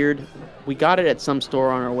something weird. We got it at some store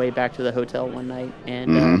on our way back to the hotel one night,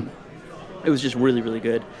 and it was just really, really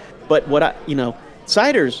good. But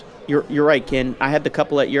ciders. You're right, Ken. I had the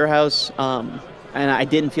couple at your house, and I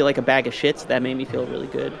didn't feel like a bag of shits. That made me feel really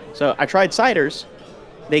good. So I tried ciders.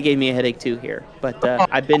 They gave me a headache too here, but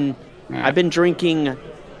I've been drinking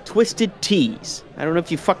Twisted Teas. I don't know if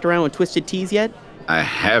you fucked around with Twisted Teas yet. I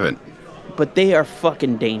haven't. But they are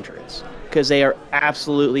fucking dangerous because they are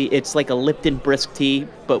absolutely. It's like a Lipton brisk tea,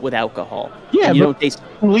 but with alcohol. Yeah, and you don't taste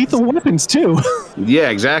Lethal Weapons too. Yeah,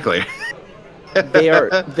 exactly. They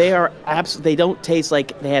are they don't taste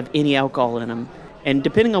like they have any alcohol in them. And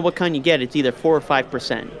depending on what kind you get, it's either 4 or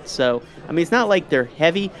 5%. So I mean, it's not like they're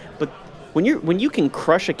heavy, but when you can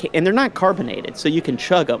crush a can, and they're not carbonated, so you can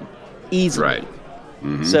chug them easily. Right.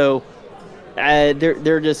 Mm-hmm. So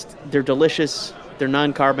they're delicious. They're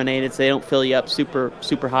non-carbonated, so they don't fill you up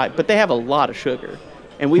super high, but they have a lot of sugar.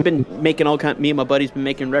 And we've been making me and my buddies been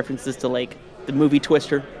making references to like the movie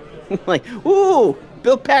Twister, like, ooh,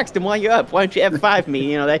 Bill Paxton, why you up? Why don't you F5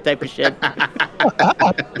 me? You know, that type of shit.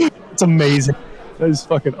 It's amazing. That is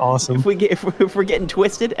fucking awesome. If we're getting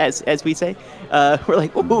twisted, as we say, we're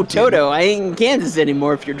like, ooh, Toto, I ain't in Kansas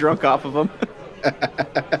anymore. If you're drunk off of them.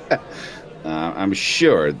 I'm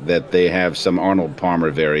sure that they have some Arnold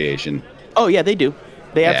Palmer variation. Oh yeah, they do.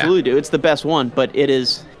 They absolutely do. It's the best one, but it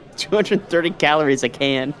is 230 calories a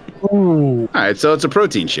can. Ooh. All right, so it's a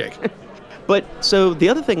protein shake. But so the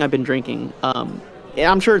other thing I've been drinking,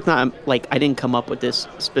 I'm sure it's not like I didn't come up with this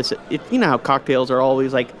specific. You know how cocktails are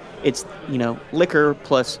always like it's liquor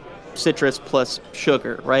plus citrus plus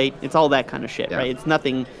sugar, right? It's all that kind of shit, right? It's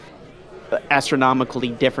nothing astronomically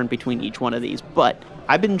different between each one of these. But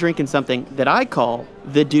I've been drinking something that I call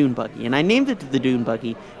the Dune Buggy, and I named it the Dune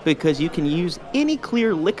Buggy because you can use any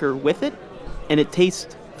clear liquor with it, and it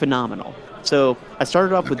tastes phenomenal. So I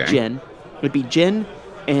started off with gin. It would be gin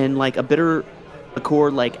and like a bitter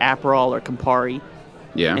liqueur like Aperol or Campari.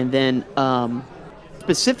 Yeah. And then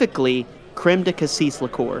specifically creme de cassis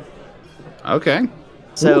liqueur. Okay.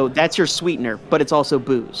 So that's your sweetener, but it's also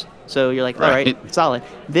booze. So you're like, all right, solid.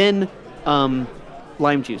 Then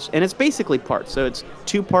lime juice. And it's basically parts. So it's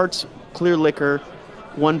 2 parts clear liquor,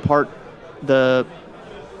 1 part the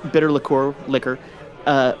bitter liqueur,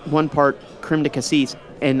 1 part creme de cassis.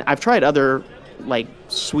 And I've tried other like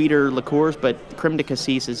sweeter liqueurs, but creme de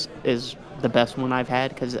cassis is the best one I've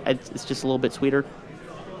had because it's just a little bit sweeter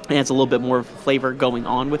and it's a little bit more flavor going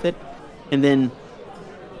on with it. And then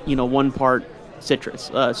 1 part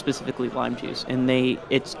citrus, specifically lime juice, and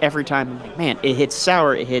it's every time I'm like, man, it hits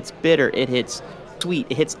sour, it hits bitter, it hits sweet,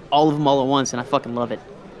 it hits all of them all at once, and I fucking love it.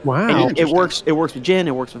 Wow. And it works with gin,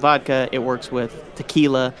 it works with vodka, it works with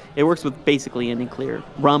tequila, it works with basically any clear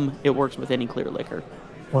rum, it works with any clear liquor.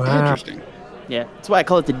 Wow. Interesting. Yeah, that's why I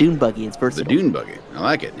call it the Dune Buggy. It's versatile. The Dune Buggy. I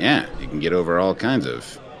like it. Yeah, you can get over all kinds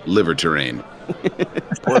of liver terrain.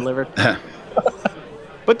 Poor liver.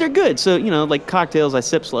 But they're good. So, like cocktails, I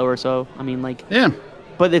sip slower. So, I mean, like... Yeah.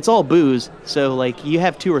 But it's all booze. So, like, you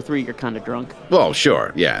have 2 or 3, you're kind of drunk. Well,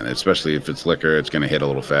 sure. Yeah, and especially if it's liquor, it's going to hit a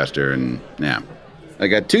little faster. And, yeah. I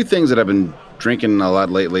got 2 things that I've been drinking a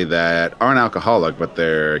lot lately that aren't alcoholic, but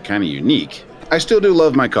they're kind of unique. I still do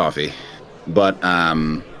love my coffee. But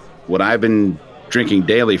what I've been drinking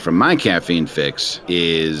daily from my caffeine fix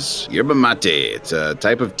is yerba mate. It's a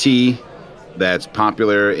type of tea that's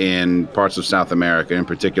popular in parts of South America, in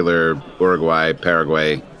particular Uruguay,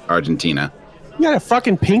 Paraguay, Argentina. You got a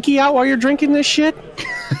fucking pinky out while you're drinking this shit?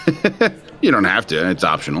 You don't have to. It's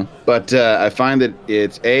optional. But I find that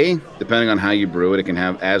it's depending on how you brew it, it can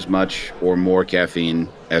have as much or more caffeine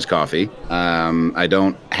as coffee. I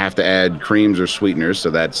don't have to add creams or sweeteners, so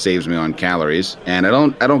that saves me on calories. And I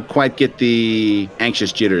don't quite get the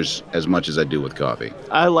anxious jitters as much as I do with coffee.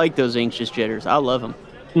 I like those anxious jitters. I love them.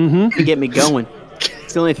 Mm-hmm. They get me going.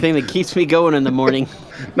 It's the only thing that keeps me going in the morning.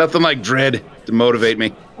 Nothing like dread to motivate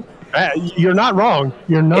me. You're not wrong.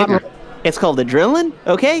 You're not wrong. It's called adrenaline,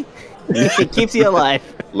 okay? It keeps you alive.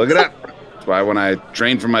 Look it up. That's why when I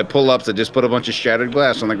train for my pull-ups, I just put a bunch of shattered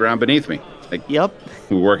glass on the ground beneath me. Like, yep.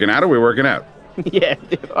 We working out or we working out? Yeah,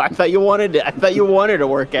 I thought you wanted to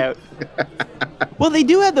work out. Well, they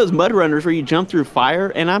do have those mud runners where you jump through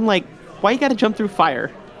fire, and I'm like, why you got to jump through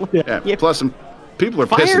fire? Yeah. Plus, some people are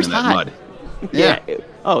pissing in that mud. Yeah.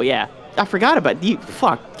 Oh yeah. I forgot about you.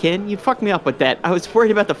 Fuck, Ken, you fucked me up with that. I was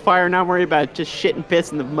worried about the fire, now I'm worried about just shit and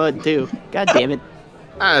piss in the mud too. God damn it.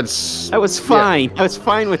 I was fine. Yeah. I was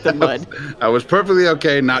fine with the mud. I was perfectly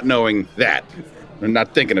okay not knowing that, or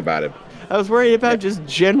not thinking about it. I was worried about just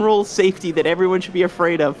general safety that everyone should be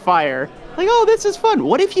afraid of fire. Like, oh, this is fun.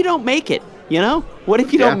 What if you don't make it? What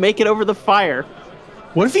if you don't make it over the fire?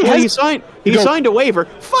 What if he signed a waiver?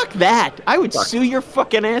 Fuck that. I would sue your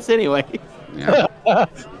fucking ass anyway. Yeah.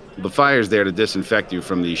 The fire's there to disinfect you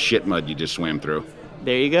from the shit mud you just swam through.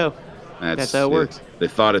 There you go. That's how it works. They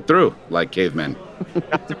thought it through like cavemen.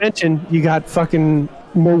 Not to mention, you got fucking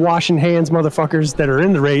more washing hands motherfuckers that are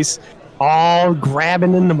in the race, all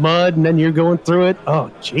grabbing in the mud, and then you're going through it.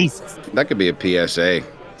 Oh, Jesus. That could be a PSA.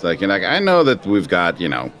 It's like, I know that we've got,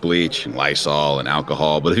 bleach and Lysol and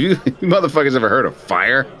alcohol, but have you motherfuckers ever heard of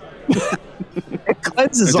fire? It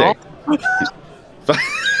cleanses all.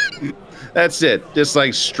 That's it. Just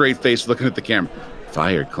like straight face looking at the camera.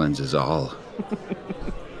 Fire cleanses all.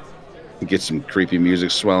 Get some creepy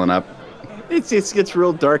music swelling up. It gets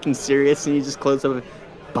real dark and serious, and you just close up.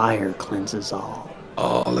 Fire cleanses all.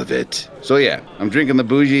 All of it. So yeah, I'm drinking the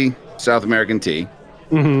bougie South American tea.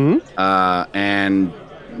 Mm-hmm. And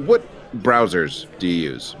what browsers do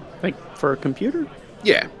you use? Like for a computer?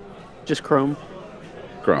 Yeah, Just Chrome.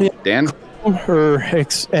 Chrome. Yeah. Dan? Or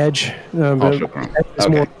Edge. Also Chrome. It's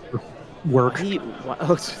Okay. more work.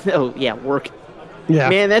 Oh, yeah, work. Yeah.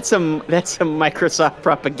 Man, that's some Microsoft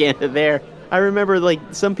propaganda there. I remember like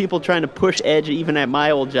some people trying to push Edge even at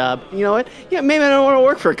my old job. You know what? Yeah, maybe I don't want to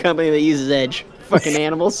work for a company that uses Edge. Fucking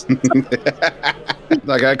animals.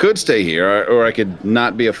 Like I could stay here, or I could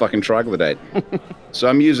not be a fucking troglodyte. So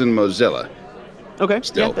I'm using Mozilla. Okay,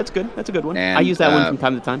 Still. yeah, that's good. That's a good one. And, I use that one from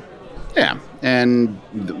time to time. Yeah, and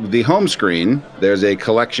the home screen, there's a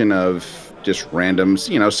collection of just random,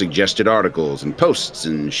 suggested articles and posts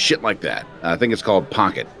and shit like that. I think it's called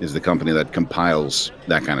Pocket, is the company that compiles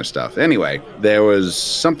that kind of stuff. Anyway, there was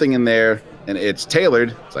something in there, and it's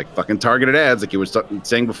tailored. It's like fucking targeted ads, like you were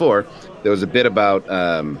saying before. There was a bit about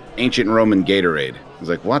ancient Roman Gatorade. I was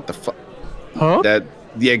like, what the fuck? Huh?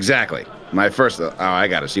 Yeah, exactly. My first, I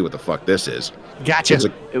gotta see what the fuck this is.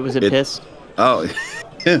 Gotcha. It was a piss. Oh,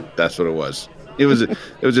 that's what it was. It was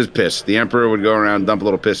just piss. The emperor would go around, dump a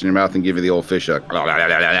little piss in your mouth, and give you the old fish hook.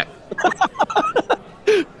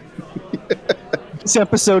 This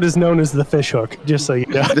episode is known as the fish hook, just so you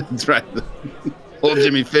know. That's right. Old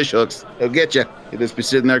Jimmy Fish Hooks. He'll get you. You'll just be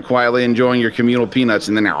sitting there quietly enjoying your communal peanuts,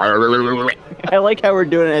 and then I like how we're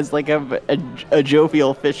doing it as like a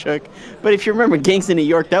jovial fish hook. But if you remember Gangs in New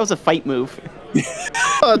York, that was a fight move.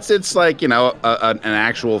 well, it's like an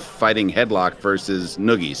actual fighting headlock versus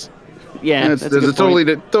noogies. Yeah, there's a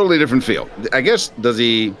totally different feel. I guess, does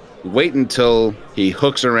he wait until he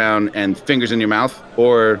hooks around and fingers in your mouth,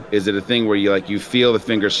 or is it a thing where you feel the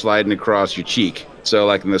finger sliding across your cheek? So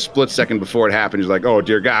like in the split second before it happens, you're like, oh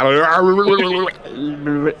dear God.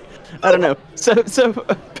 I don't know. So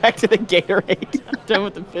back to the Gatorade. I'm done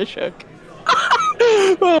with the fish hook.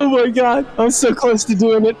 Oh my God. I'm so close to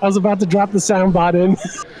doing it. I was about to drop the soundbot in.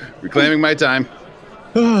 Reclaiming my time.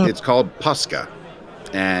 It's called Posca.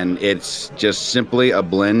 And it's just simply a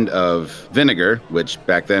blend of vinegar, which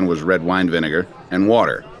back then was red wine vinegar, and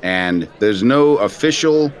water. And there's no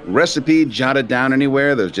official recipe jotted down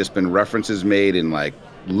anywhere. There's just been references made in like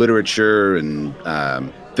literature and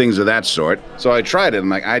things of that sort. So I tried it. I'm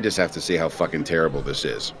like, I just have to see how fucking terrible this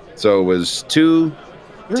is. So it was 2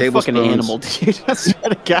 You're tablespoons. A fucking animal, dude. I swear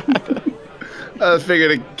to God. I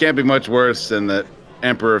figured it can't be much worse than the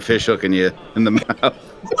emperor fish hooking you in the mouth.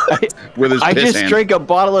 With his I piss just hand. drank a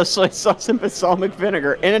bottle of soy sauce and balsamic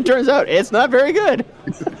vinegar, and it turns out it's not very good.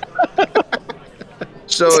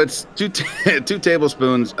 So it's 2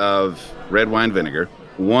 tablespoons of red wine vinegar,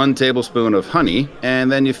 1 tablespoon of honey,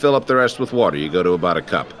 and then you fill up the rest with water. You go to about a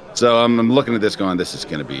cup. So I'm looking at this going, this is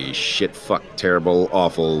going to be shit, fuck, terrible,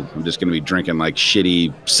 awful. I'm just going to be drinking like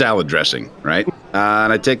shitty salad dressing, right?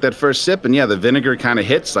 And I take that first sip, and yeah, the vinegar kind of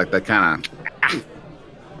hits, like that kind of...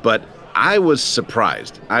 But I was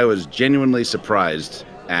surprised. I was genuinely surprised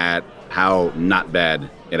at how not bad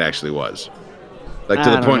it actually was. Like to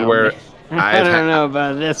the point where I don't know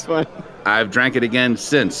about this one. I've drank it again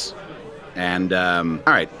since. And, all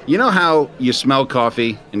right, you know how you smell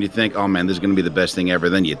coffee and you think, oh man, this is going to be the best thing ever.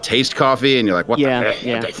 Then you taste coffee and you're like, what the heck?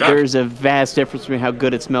 Yeah. There's a vast difference between how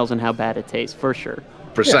good it smells and how bad it tastes, for sure.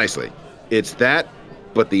 Precisely. Yeah. It's that,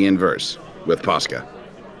 but the inverse with Posca.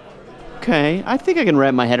 Okay, I think I can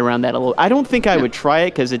wrap my head around that a little. I don't think I would try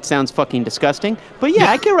it because it sounds fucking disgusting. But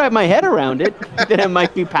yeah, I can wrap my head around it. That it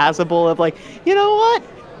might be passable of like, you know what?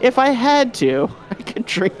 If I had to, I could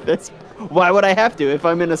drink this. Why would I have to? If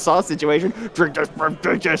I'm in a sauce situation, drink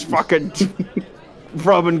this fucking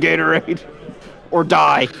Robin Gatorade. Or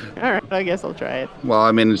die. All right, I guess I'll try it. Well,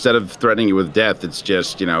 I mean, instead of threatening you with death, it's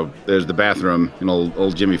just, there's the bathroom and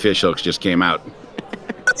old Jimmy Fish Hooks just came out.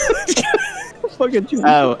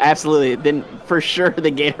 Oh, absolutely. Then for sure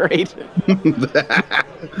the Gatorade.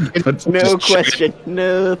 No question.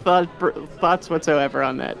 No thoughts whatsoever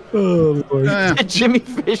on that. Oh, Lord. Jimmy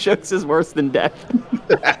Fish Hooks is worse than death.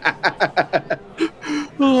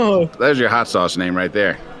 Oh. There's your hot sauce name right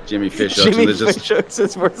there. Jimmy Fish Hooks. Jimmy Fish Hooks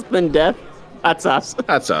is worse than death. Hot sauce.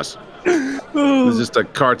 Hot sauce. There's just a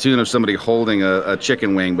cartoon of somebody holding a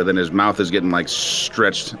chicken wing, but then his mouth is getting like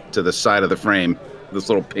stretched to the side of the frame. This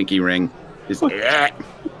little pinky ring.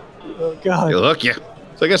 Oh, God. He'll hook you.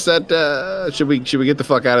 So I guess that should we get the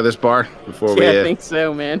fuck out of this bar before we I think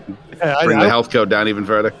so, man. Bring the health code down even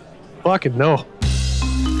further. Fucking no.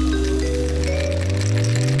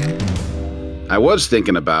 I was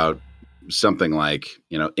thinking about something like,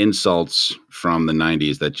 insults from the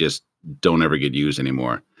 90s that just don't ever get used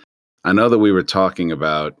anymore. I know that we were talking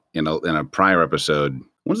about in a prior episode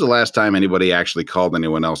When's the last time anybody actually called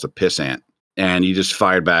anyone else a pissant? And you just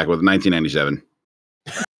fired back with 1997.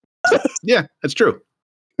 Yeah, that's true.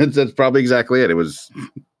 That's probably exactly it. It was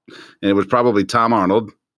probably Tom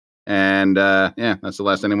Arnold. And yeah, that's the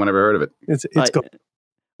last anyone ever heard of it. It's good.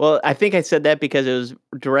 Well, I think I said that because it was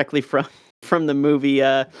directly from the movie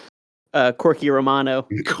Corky Romano.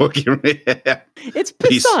 Corky, yeah. It's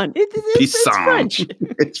pissant. It's French.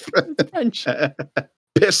 It's French.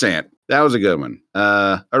 Pissant. That was a good one.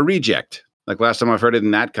 A reject. Like last time I've heard it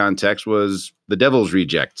in that context was the devil's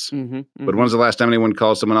rejects. But when's the last time anyone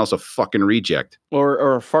called someone else a fucking reject?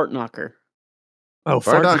 Or a fart knocker? Oh,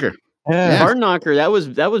 fart knocker. Yeah. Fart knocker. That was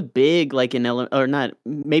big, like in or not,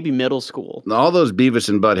 maybe middle school. All those Beavis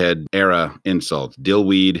and Butthead era insults.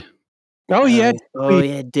 Dillweed. Oh yeah.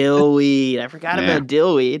 Dillweed. I forgot about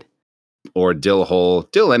dillweed. Or dill hole.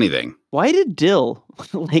 Dill anything. Why did dill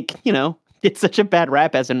get such a bad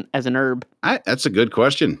rap as an herb? That's a good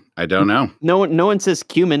question. I don't know. No one says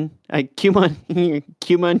cumin. Cumin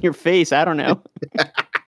in your face. I don't know.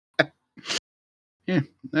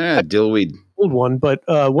 Dillweed. Old one, but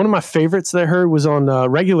one of my favorites that I heard was on a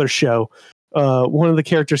regular show. One of the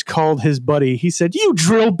characters called his buddy. He said, "You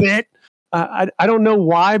drill bit." I don't know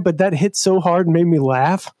why, but that hit so hard and made me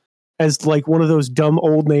laugh as like one of those dumb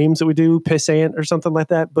old names that we do, pissant or something like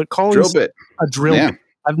that. But calling drill bit. A drill bit,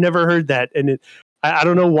 I've never heard that, and I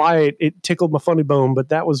don't know why it tickled my funny bone, but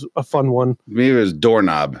that was a fun one. Maybe it was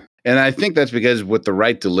doorknob. And I think that's because with the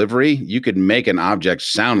right delivery, you could make an object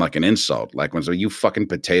sound like an insult. Like when you fucking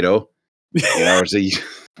potato, or it's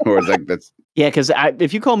like that's. Yeah, because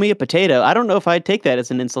if you call me a potato, I don't know if I'd take that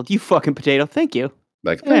as an insult. You fucking potato. Thank you.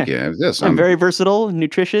 Like, thank you. Yes, I'm very versatile,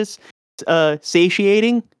 nutritious,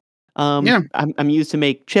 satiating. Yeah. I'm used to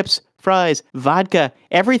make chips, fries, vodka,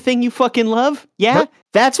 everything you fucking love. Yeah?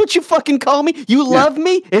 That's what you fucking call me? You love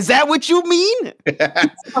me? Is that what you mean?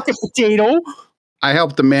 Fucking potato. I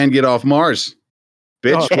helped the man get off Mars.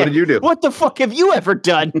 Bitch, what did you do? What the fuck have you ever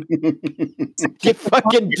done? You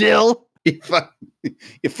fucking dill.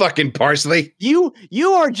 You fucking parsley. You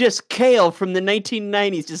are just kale from the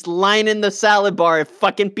 1990s, just lining the salad bar at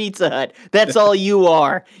fucking Pizza Hut. That's all you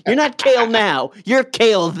are. You're not kale now. You're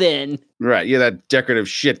kale then. Right. Yeah, that decorative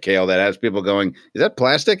shit kale that has people going, is that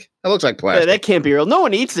plastic? That looks like plastic. That can't be real. No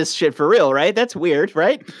one eats this shit for real, right? That's weird,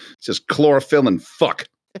 right? It's just chlorophyll and fuck.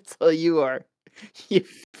 That's all you are. You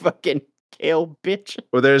fucking kale bitch.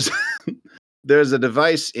 Well, there's a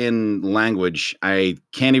device in language. I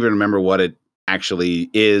can't even remember what it actually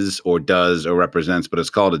is or does or represents, but it's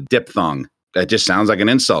called a diphthong. That just sounds like an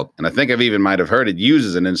insult. And I think I've even might have heard it used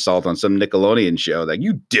as an insult on some Nickelodeon show. Like,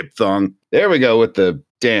 you diphthong. There we go with the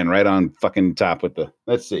Dan right on fucking top with the,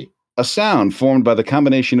 let's see. A sound formed by the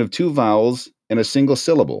combination of two vowels in a single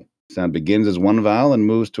syllable. Sound begins as one vowel and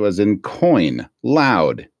moves to as in coin,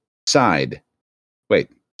 loud, side. Wait,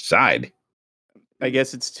 side? I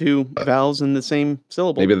guess it's two vowels in the same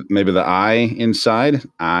syllable. Maybe the I inside.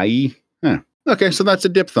 I. Huh. Okay, so that's a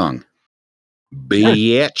diphthong.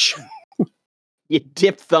 Bitch. You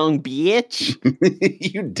diphthong bitch.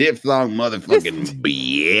 You diphthong motherfucking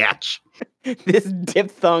bitch. This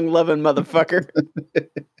diphthong loving motherfucker.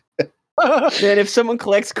 Man, if someone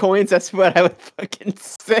collects coins, that's what I would fucking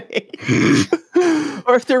say.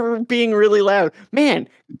 Or if they're being really loud. Man,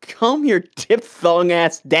 calm your diphthong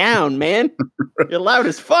ass down, man. You're loud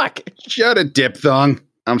as fuck. Shut it, diphthong.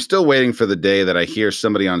 I'm still waiting for the day that I hear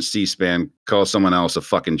somebody on C-SPAN call someone else a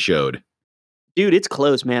fucking chode. Dude, it's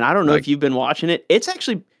close, man. I don't know if you've been watching it. It's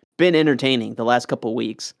actually been entertaining the last couple of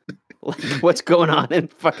weeks. Like, what's going on in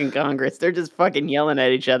fucking Congress? They're just fucking yelling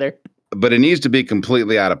at each other. But it needs to be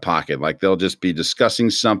completely out of pocket. Like, they'll just be discussing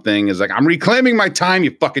something. It's like, I'm reclaiming my time,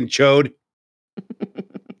 you fucking chode.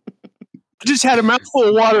 I just had a mouthful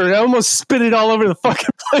of water and I almost spit it all over the fucking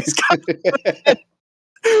place.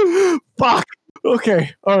 Fuck.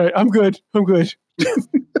 Okay. All right. I'm good.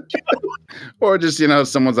 Or just,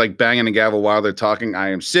 someone's like banging a gavel while they're talking. I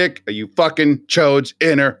am sick. Are you fucking chodes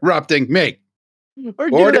interrupting me? Or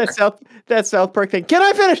do that South Park thing. Can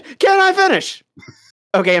I finish?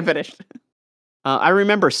 Okay, I'm finished. I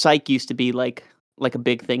remember psych used to be like a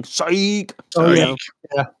big thing. Psych. Oh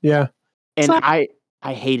yeah. And I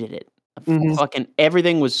hated it. Mm-hmm. Fucking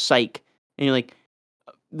everything was psych. And you're like,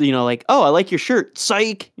 oh, I like your shirt.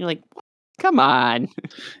 Psych. And you're like, come on.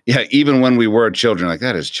 Yeah, even when we were children, like,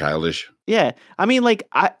 that is childish. Yeah, I mean, like,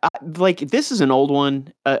 I like, this is an old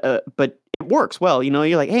one, but it works well.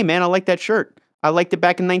 You're like, hey man, I like that shirt. I liked it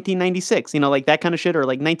back in 1996, like that kind of shit, or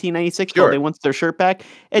like 1996. Sure. Oh, they want their shirt back.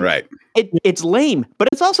 Right. It's lame, but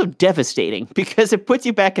it's also devastating because it puts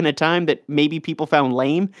you back in a time that maybe people found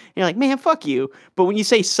lame. And you're like, man, fuck you. But when you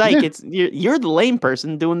say psych, you're the lame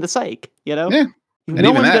person doing the psych. Yeah.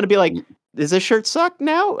 No one's gonna be like, does this shirt suck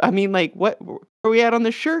now? I mean, like, what? Where are we at on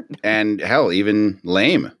this shirt? And hell, even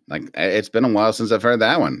lame. Like, it's been a while since I've heard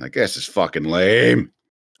that one. I guess it's fucking lame.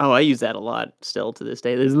 Oh, I use that a lot still to this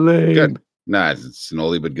day. This lame. Good. Nah, it's an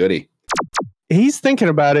oldie but goodie. He's thinking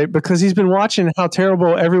about it because he's been watching how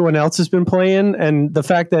terrible everyone else has been playing, and the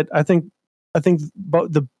fact that I think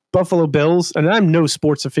the Buffalo Bills, and I'm no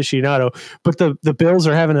sports aficionado, but the Bills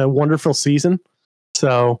are having a wonderful season.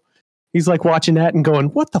 So he's like watching that and going,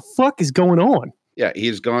 "What the fuck is going on?" Yeah,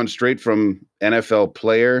 he's gone straight from NFL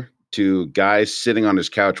player to guys sitting on his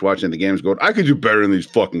couch watching the games going, I could do better than these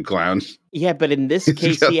fucking clowns. Yeah, but in this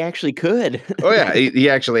case, he actually could. Oh, yeah. He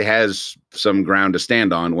actually has some ground to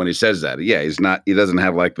stand on when he says that. Yeah, he doesn't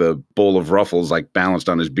have like the bowl of ruffles like balanced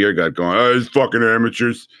on his beer gut going, oh, these fucking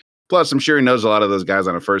amateurs. Plus, I'm sure he knows a lot of those guys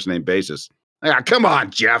on a first name basis. Like, come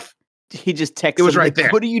on, Jeff. He just texted It was right there.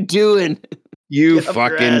 What are you doing? You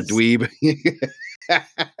fucking dweeb.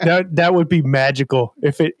 That would be magical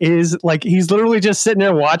if it is like he's literally just sitting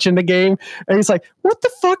there watching the game and he's like, what the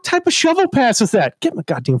fuck type of shovel pass is that? Get my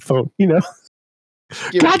goddamn phone, God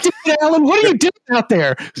damn it, Alan, what are you doing out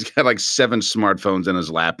there? He's got like 7 smartphones in his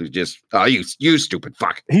lap. He's just, oh, you stupid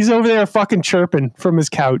fuck. He's over there fucking chirping from his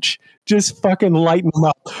couch, just fucking lighting them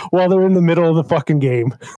up while they're in the middle of the fucking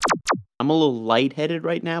game. I'm a little lightheaded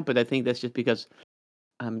right now, but I think that's just because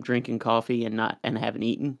I'm drinking coffee and haven't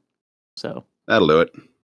eaten. So that'll do it.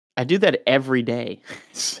 I do that every day.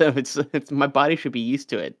 So it's my body should be used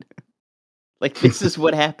to it. Like, this is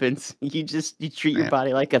what happens. You treat your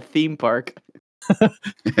body like a theme park.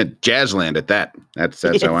 Jazzland at that. That's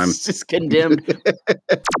how I'm just condemned.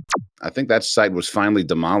 I think that site was finally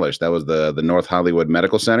demolished. That was the North Hollywood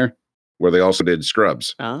Medical Center where they also did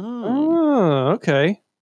Scrubs. Oh, okay.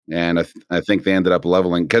 And I think they ended up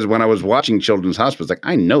leveling because when I was watching Children's Hospital, like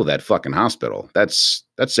I know that fucking hospital. That's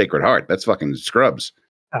Sacred Heart. That's fucking Scrubs.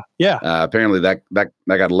 Yeah. Apparently that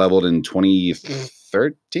got leveled in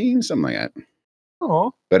 2013, something like that.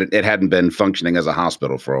 Oh. But it hadn't been functioning as a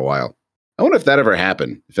hospital for a while. I wonder if that ever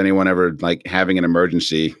happened. If anyone ever like having an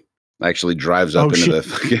emergency actually drives up into the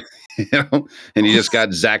fucking, and you just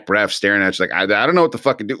got Zach Braff staring at you like I don't know what the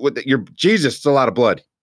fucking do. Jesus, it's a lot of blood.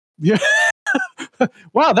 Yeah.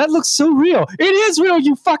 Wow, that looks so real. It is real,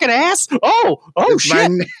 you fucking ass. Oh, it's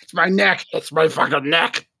shit. It's my neck. It's my fucking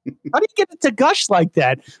neck. How do you get it to gush like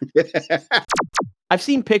that? I've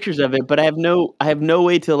seen pictures of it, but I have no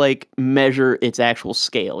way to like measure its actual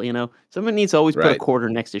scale, Someone needs to always put a quarter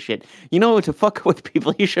next to shit. To fuck with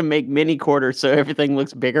people, you should make mini quarters so everything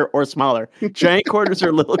looks bigger or smaller. Giant quarters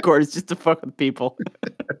or little quarters just to fuck with people.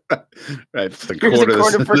 Right. Here's a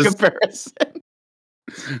quarter for comparison.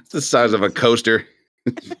 It's the size of a coaster.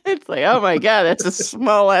 It's like, oh my God, that's a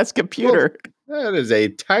small ass computer. That is a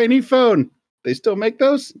tiny phone. They still make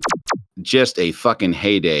those? Just a fucking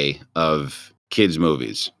heyday of kids'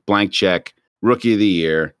 movies. Blank Check, Rookie of the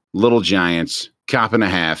Year, Little Giants, Cop and a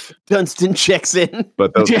Half. Dunstan checks in.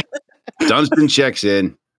 But Dunstan checks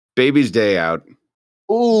in. Baby's Day Out.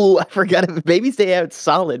 Ooh, I forgot it. Baby's Day Out's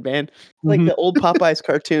solid, man. Like the old Popeyes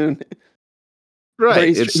cartoon. Right.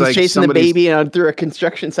 He's like chasing the baby through a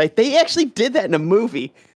construction site. They actually did that in a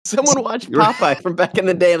movie. Someone watched Popeye from back in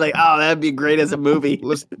the day, like, oh, that'd be great as a movie.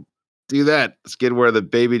 Let's do that. Let's get where the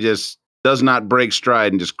baby just does not break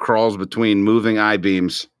stride and just crawls between moving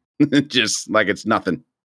I-beams, just like it's nothing.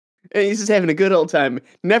 And he's just having a good old time.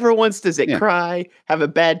 Never once does it cry, have a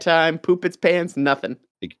bad time, poop its pants, nothing.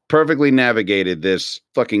 It perfectly navigated this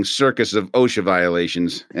fucking circus of OSHA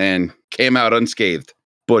violations and came out unscathed.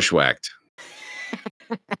 Bushwhacked.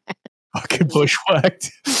 Fucking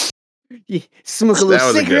bushwhacked. You smoke a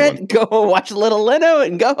little cigarette, go watch a little Leno,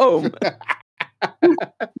 and go home.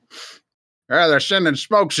 They're sending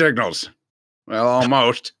smoke signals. Well,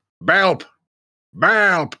 almost. Belp.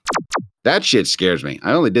 That shit scares me.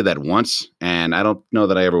 I only did that once, and I don't know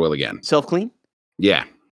that I ever will again. Self-clean? Yeah.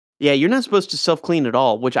 Yeah, you're not supposed to self-clean at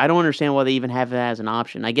all, which I don't understand why they even have that as an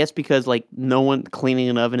option. I guess because, like, no one cleaning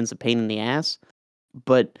an oven is a pain in the ass,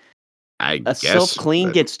 but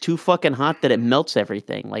self-clean gets too fucking hot that it melts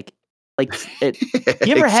everything. Like it.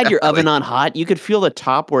 You ever had your oven on hot? You could feel the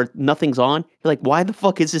top where nothing's on. You're like, why the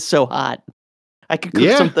fuck is this so hot? I could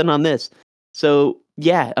cook something on this. So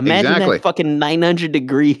yeah, imagine that fucking 900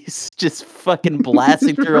 degrees just fucking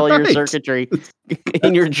blasting through all your circuitry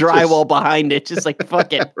and your drywall behind it. Just like,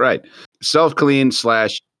 fuck it. Right. Self-clean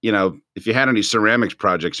 / if you had any ceramics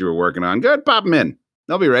projects you were working on, go ahead, pop them in.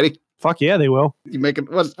 They'll be ready. Fuck yeah, they will. You make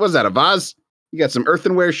it. What's that? A vase? You got some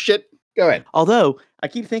earthenware shit? Go ahead. Although I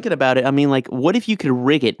keep thinking about it, I mean, like, what if you could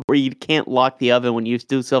rig it where you can't lock the oven when you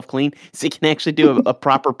do self clean, so you can actually do a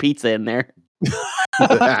proper pizza in there?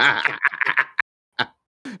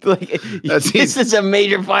 Like, this is a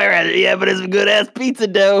major fire hazard. Yeah, but it's a good ass pizza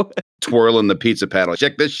dough. Twirling the pizza paddle.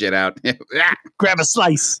 Check this shit out. Grab a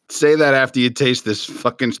slice. Say that after you taste this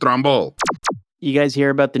fucking stromboli. You guys hear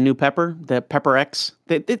about the new pepper, the Pepper X?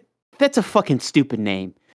 That's a fucking stupid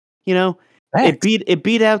name. X? It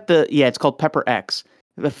beat out it's called Pepper X.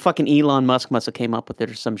 The fucking Elon Musk must have came up with it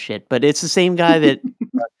or some shit. But it's the same guy that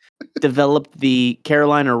developed the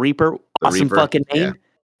Carolina Reaper. Awesome Reaper, fucking name.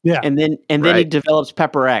 Yeah. And then he develops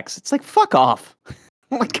Pepper X. It's like, fuck off.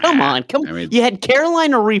 Like, come on. I mean, you had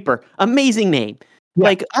Carolina Reaper. Amazing name. Yeah.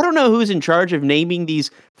 Like, I don't know who's in charge of naming these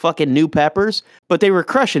fucking new peppers, but they were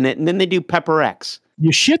crushing it, and then they do Pepper X.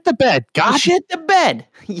 You shit the bed. God. You shit the bed.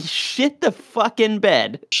 You shit the fucking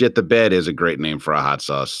bed. Shit the bed is a great name for a hot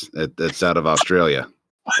sauce. It's out of Australia.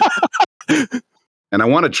 And I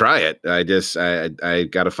want to try it. I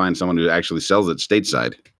got to find someone who actually sells it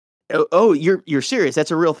stateside. Oh, you're serious?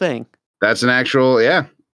 That's a real thing. That's an actual, yeah.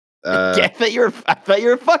 I thought you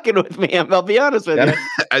were fucking with me. I'll be honest with you.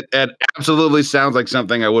 It absolutely sounds like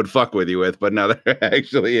something I would fuck with you with, but no, there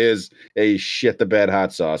actually is a shit the bed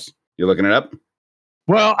hot sauce. You looking it up?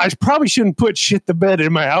 Well, I probably shouldn't put shit the bed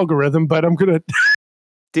in my algorithm, but I'm gonna.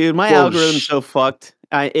 Dude, my algorithm's so fucked.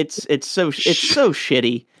 It's so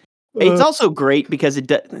shitty. It's also great because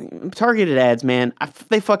targeted ads, man.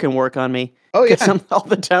 They fucking work on me. Oh yeah, all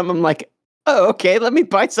the time I'm like, oh, okay, let me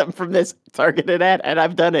buy something from this targeted ad, and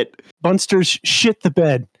I've done it. Bunster's shit the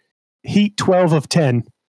bed. Heat 12 of 10.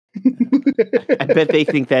 I bet they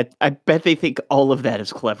think all of that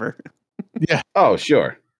is clever. Yeah. Oh,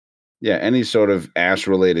 sure. Yeah, any sort of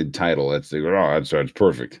ass-related title, that's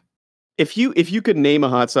perfect. If you could name a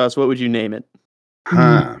hot sauce, what would you name it?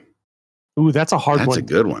 Huh. Ooh, that's a hard one. That's a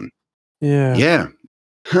good one. Yeah. Yeah.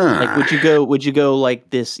 Huh. Like, would you go like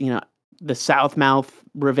this, the Southmouth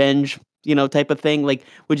Revenge, type of thing? Like,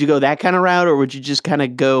 would you go that kind of route, or would you just kind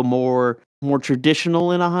of go more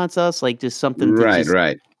traditional in a hot sauce, like just something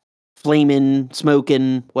right, flaming,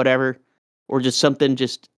 smoking, whatever, or just something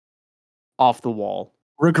just off the wall?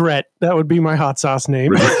 Regret. That would be my hot sauce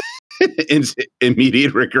name.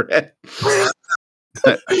 Immediate regret. Well,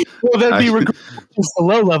 that'd be regret, just a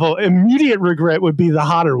low level. Immediate regret would be the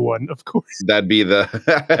hotter one, of course. That'd be the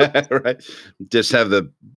right. Just have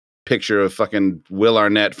the picture of fucking Will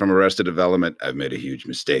Arnett from Arrested Development. I've made a huge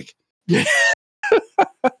mistake.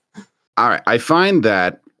 All right. I find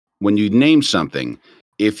that when you name something,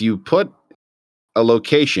 if you put a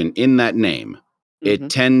location in that name,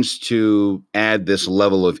 it tends to add this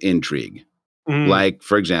level of intrigue. Like,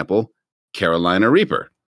 for example, Carolina Reaper.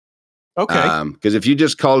 Okay. Because if you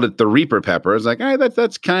just called it the Reaper pepper, it's like, all right,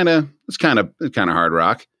 that's kind of hard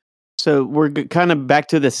rock. So we're kind of back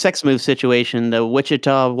to the sex move situation, the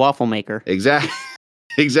Wichita waffle maker.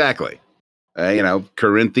 Exactly.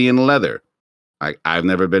 Corinthian leather. I've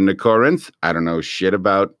never been to Corinth. I don't know shit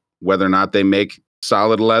about whether or not they make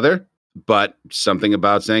solid leather, but something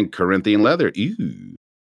about saying Corinthian leather, ew,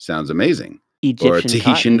 sounds amazing.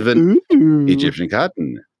 Egyptian Egyptian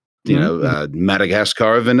cotton.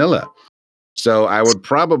 Madagascar vanilla. So I would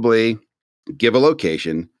probably give a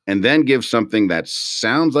location and then give something that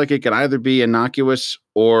sounds like it could either be innocuous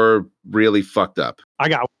or really fucked up. I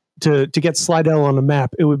got to get Slidell on the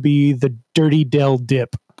map. It would be the Dirty Dell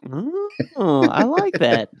Dip. Oh, I like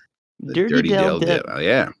that. Dirty Dell Dip. Oh,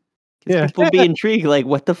 yeah. People be intrigued, like,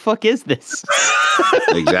 what the fuck is this?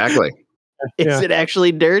 Exactly. Is it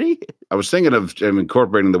actually dirty? I was thinking of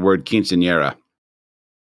incorporating the word quinceañera.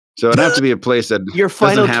 So it'd have to be a place that your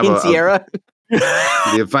final quinceañera.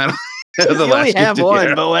 The final. You only have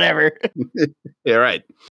one, but whatever. Yeah, right.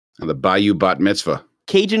 The Bayou Bat Mitzvah.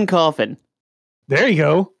 Cajun coffin. There you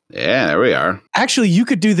go. Yeah, there we are. Actually, you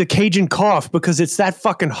could do the Cajun cough because it's that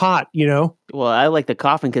fucking hot, Well, I like the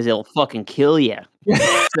coffin because it'll fucking kill you.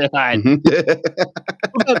 The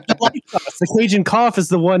Cajun cough is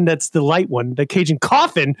the one that's the light one. The Cajun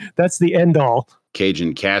coffin, that's the end all.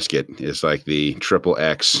 Cajun casket is like the triple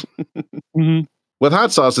X. With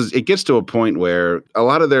hot sauces, it gets to a point where a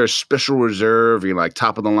lot of their special reserve, like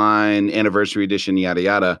top of the line, anniversary edition, yada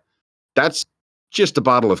yada, that's just a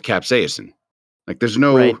bottle of capsaicin. Like there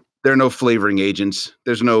are no flavoring agents.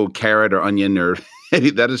 There's no carrot or onion or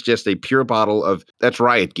that is just a pure bottle of that's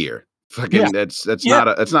riot gear. Fucking that's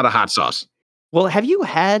not a hot sauce. Well, have you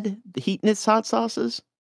had the Heatness hot sauces?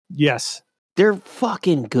 Yes. They're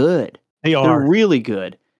fucking good. They are. They're really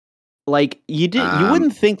good. Like you Um,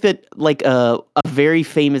 wouldn't think that like a very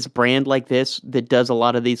famous brand like this that does a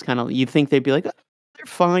lot of these kind of, you think they'd be like, "Oh, they're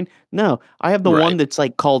fine." No, I have the one right. that's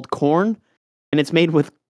like called corn, and it's made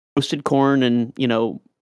with roasted corn and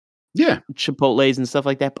Yeah. chipotles and stuff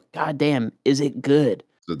like that. But goddamn, is it good?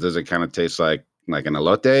 So does it kind of taste like an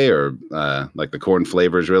elote, or like the corn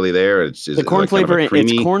flavor is really there? Is The it corn like kind of flavor, a it's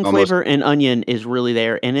creamy corn almost? flavor and onion is really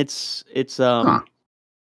there, and it's. Huh.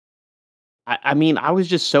 I mean, I was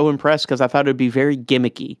just so impressed because I thought it'd be very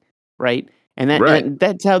gimmicky, right? Right. And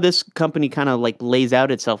that's how this company kind of like lays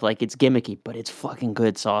out itself, like it's gimmicky, but it's fucking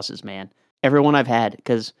good sauces, man. Everyone I've had,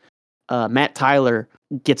 because Matt Tyler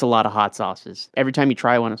gets a lot of hot sauces. Every time you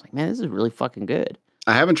try one, it's like, man, this is really fucking good.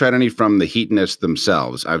 I haven't tried any from the Heatiness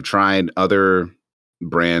themselves. I've tried other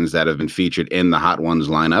brands that have been featured in the Hot Ones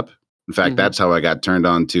lineup. In fact, Hmm. that's how I got turned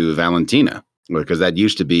on to Valentina, because that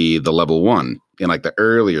used to be the level one in like the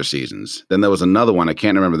earlier seasons. Then there was another one, I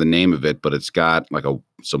can't remember the name of it, but it's got like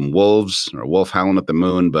some wolves or a wolf howling at the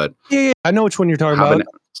moon. But Yeah, I know which one you're talking about. habanero,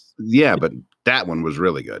 yeah, but that one was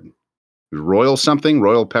really good. Royal something,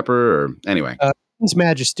 royal pepper, or anyway, His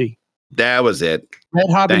Majesty. that was it. Red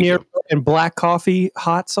Thank habanero you. and black coffee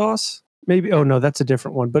hot sauce. Maybe. Oh no, that's a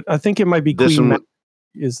different one. But I think it might be This Queen one,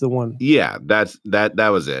 is the one. yeah, that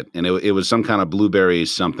was it, and it was some kind of blueberry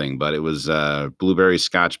something, but it was blueberry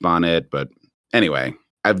Scotch bonnet. But anyway,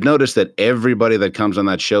 I've noticed that everybody that comes on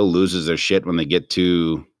that show loses their shit when they get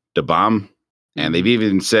to the bomb, and they've Hmm.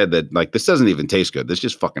 even said that like this doesn't even taste good. This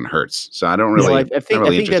just fucking hurts. So I don't Well, really, I not think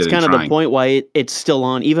really that's interested in kind of the trying. point why it's still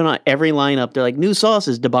on. Even on every lineup, they're like new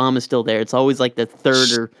sauces. Da Bomb is still there. It's always like the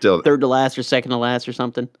Still, third to last or second to last or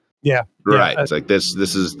something. Yeah, yeah. right? It's like this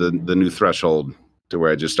is the new threshold to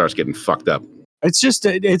where it just starts getting fucked up. It's just.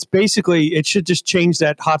 It's basically. It should just change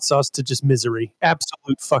that hot sauce to just misery.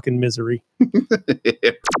 Absolute fucking misery.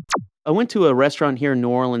 I went to a restaurant here in New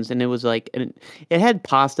Orleans, and it was like, and it had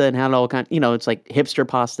pasta and had all kind. It's like hipster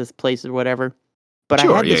pasta place or whatever. But I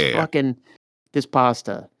Sure, had yeah, this yeah, yeah. fucking this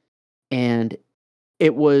pasta, and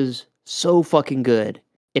it was so fucking good.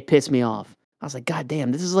 It pissed me off. I was like, God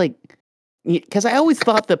damn, this is like, because I always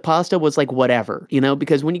thought that pasta was like whatever,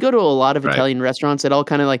 because when you go to a lot of Right. Italian restaurants, it all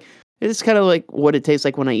kind of like, it's kind of like what it tastes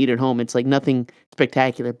like when I eat at home. It's like nothing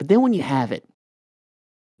spectacular. But then when you have it,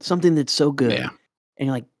 something that's so Yeah. good, and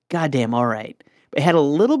you're like, God damn, all right. It had a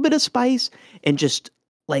little bit of spice and just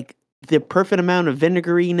like the perfect amount of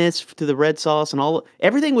vinegariness to the red sauce and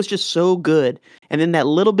everything was just so good. And then that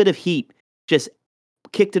little bit of heat just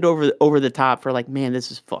kicked it over the top for like, man,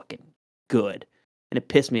 this is fucking good. And it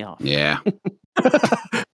pissed me off. Yeah.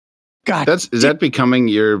 God. Is that becoming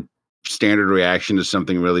your standard reaction to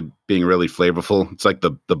something really being really flavorful? It's like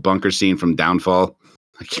the bunker scene from Downfall.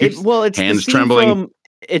 Like your It's the hands scene trembling. from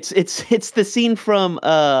it's the scene from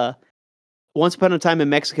Once Upon a Time in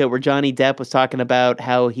Mexico where Johnny Depp was talking about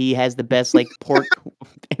how he has the best like pork,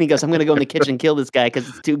 and he goes, "I'm gonna go in the kitchen and kill this guy because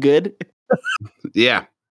it's too good Yeah.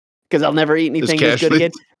 because I'll never eat Just anything this good casually.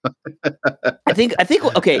 again." I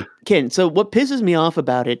think okay, Ken. So what pisses me off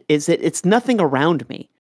about it is that it's nothing around me,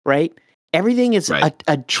 right? Everything is Right.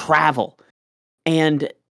 a travel,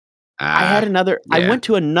 and I Yeah. went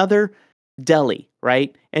to another deli,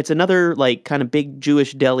 right? It's another like kind of big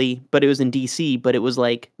Jewish deli, but it was in DC, but it was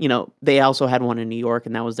like, they also had one in New York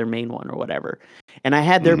and that was their main one or whatever. And I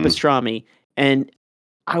had their Mhm. pastrami and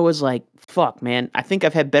I was like, fuck, man, I think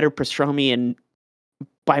I've had better pastrami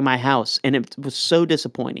by my house. And it was so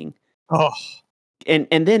disappointing. Oh, And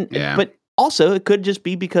then, Yeah. but also it could just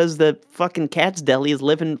be because the fucking Cat's Deli is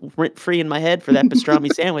living rent free in my head for that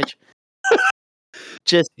pastrami sandwich.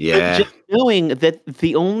 Just Yeah. just knowing that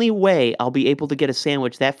the only way I'll be able to get a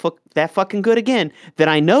sandwich that fucking good again that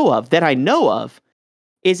I know of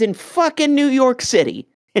is in fucking New York City.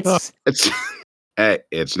 oh. It's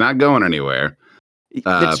it's not going anywhere. That's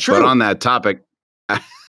But true. on that topic,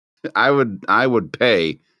 I would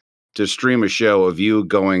pay to stream a show of you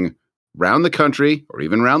going round the country or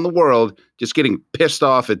even around the world, just getting pissed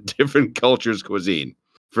off at different cultures' cuisine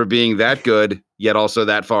for being that good, yet also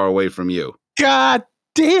that far away from you. God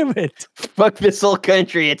damn it. Fuck this whole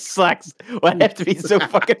country. It sucks. Why I have to be so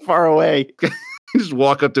fucking far away? Just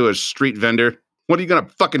walk up to a street vendor. What are you gonna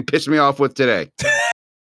fucking piss me off with today?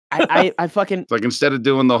 I fucking It's like instead of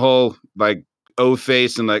doing the whole like O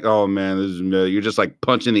face and like, oh man, this is you're just like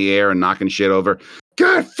punching the air and knocking shit over.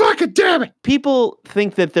 God fucking damn it. people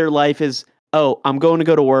think that their life is, oh, I'm going to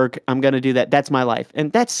go to work, I'm going to do that. That's my life.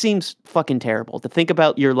 And that seems fucking terrible to think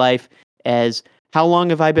about your life as how long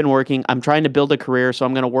have I been working? I'm trying to build a career, so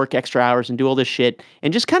I'm going to work extra hours and do all this shit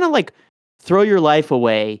and just kind of like throw your life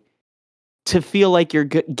away to feel like you're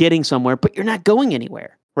getting somewhere, but you're not going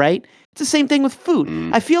anywhere. right? It's the same thing with food.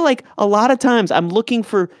 Mm. I feel like a lot of times I'm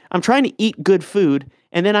trying to eat good food,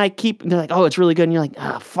 and then they're like, oh, it's really good. And you're like,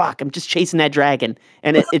 oh, fuck, I'm just chasing that dragon.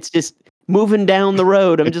 And it's just moving down the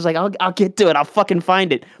road. I'm just like, I'll get to it. I'll fucking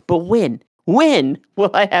find it. But when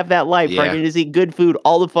will I have that life where I Yeah. can just eat good food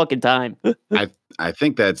all the fucking time? I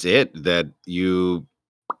think that's it. That you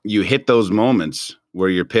hit those moments where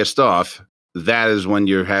you're pissed off. That is when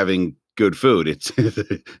you're having good food. It's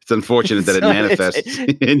unfortunate that it manifests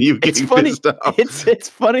in you getting pissed off. It's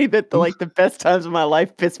funny that the best times of my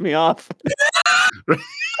life piss me off.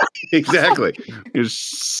 Exactly. You're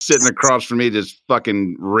sitting across from me, just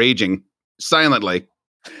fucking raging silently.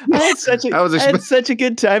 I had such a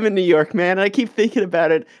good time in New York, man. And I keep thinking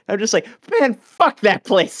about it. I'm just like, man, fuck that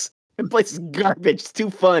place. That place is garbage. It's too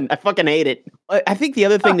fun. I fucking hate it. I think the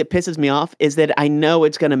other thing that pisses me off is that I know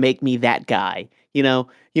it's going to make me that guy. You know,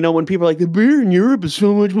 when people are like, the beer in Europe is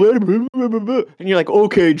so much better, blah, blah, blah, blah. And you're like,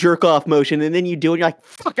 okay, jerk off motion. And then you do it. And you're like,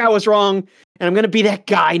 fuck, I was wrong. And I'm going to be that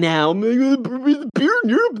guy now. The beer in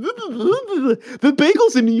Europe, the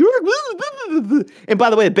bagels in New York. And by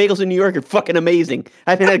the way, the bagels in New York are fucking amazing.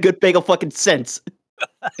 I haven't had a good bagel fucking since.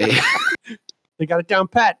 They got it down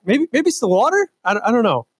pat. Maybe it's the water. I don't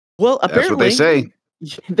know. Well, apparently, that's what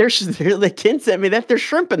they say. The kid sent me that there's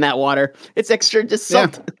shrimp in that water. It's extra just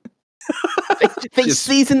salt. Yeah. they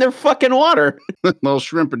season their fucking water. Little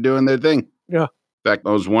shrimp are doing their thing. Yeah. In fact,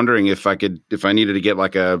 I was wondering if I needed to get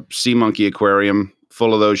like a sea monkey aquarium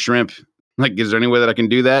full of those shrimp. Like, is there any way that I can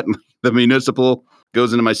do that? The municipal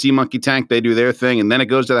goes into my sea monkey tank. They do their thing, and then it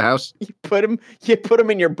goes to the house. You put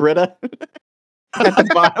them in your Brita. At the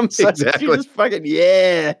bottom, so exactly. You just fucking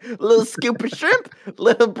a little scoop of shrimp,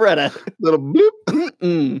 little Brita, little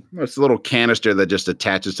bloop. It's a little canister that just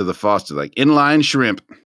attaches to the faucet, like inline shrimp.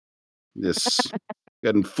 Just go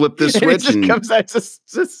ahead and flip this switch, and comes out just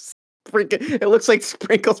sprinkle. It looks like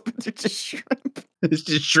sprinkles, but they're just shrimp. It's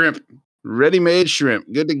just shrimp, ready-made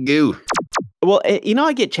shrimp, good to go. Well,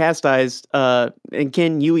 I get chastised. And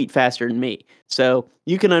Ken, you eat faster than me, so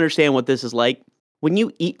you can understand what this is like. When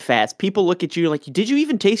you eat fast, people look at you like, did you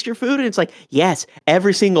even taste your food? And it's like, yes,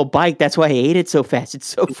 every single bite. That's why I ate it so fast. It's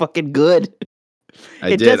so fucking good.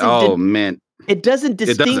 I did. Oh, man. It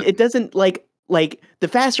doesn't like the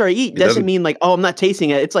faster I eat doesn't mean like, oh, I'm not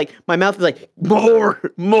tasting it. It's like my mouth is like, more.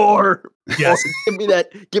 Yes. give me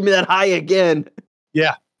that high again.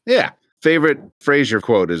 Yeah. Yeah. Favorite Frasier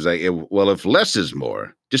quote is like, well, if less is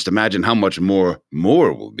more, just imagine how much more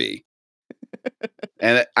will be.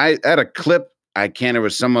 And I had a clip. I can't, it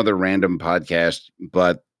was some other random podcast,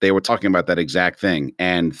 but they were talking about that exact thing.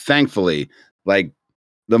 And thankfully, like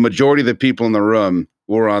the majority of the people in the room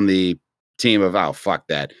were on the team of, oh, fuck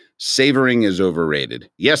that. Savoring is overrated.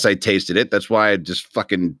 Yes, I tasted it. That's why I just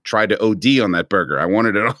fucking tried to OD on that burger. I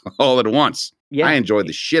wanted it all at once. Yeah. I enjoyed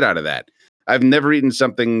the shit out of that. I've never eaten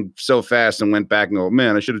something so fast and went back and go,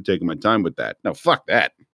 man, I should have taken my time with that. No, fuck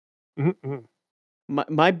that. Mm-hmm.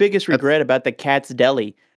 My biggest regret about the Cat's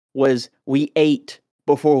Deli was we ate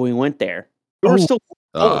before we went there. We were still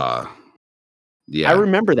yeah. I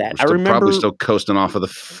remember that. I remember probably still coasting off of the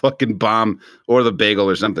fucking bomb or the bagel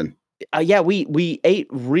or something. Yeah, we ate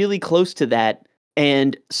really close to that,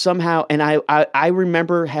 and somehow, and I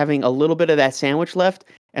remember having a little bit of that sandwich left,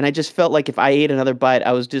 and I just felt like if I ate another bite,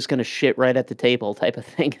 I was just gonna shit right at the table, type of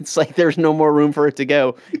thing. It's like there's no more room for it to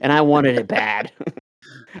go, and I wanted it bad.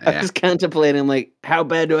 I was contemplating, like, how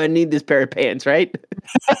bad do I need this pair of pants, right?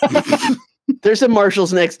 There's a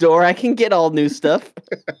Marshall's next door. I can get all new stuff.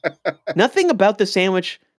 Nothing about the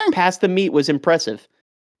sandwich past the meat was impressive.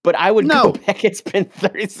 But I would go back and spend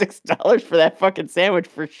 $36 for that fucking sandwich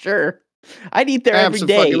for sure. I'd eat there every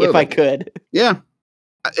day if I could. Yeah.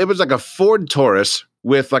 It was like a Ford Taurus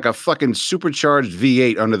with like a fucking supercharged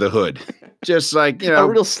V8 under the hood. Just like, a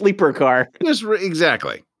real sleeper car.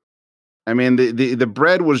 Exactly. I mean, the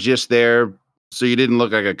bread was just there, so you didn't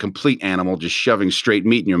look like a complete animal just shoving straight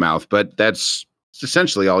meat in your mouth. But that's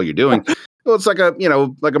essentially all you're doing. Well, it's like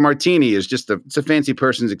like a martini is it's a fancy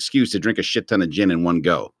person's excuse to drink a shit ton of gin in one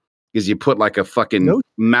go. Because you put like a fucking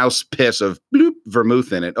mouse piss of bloop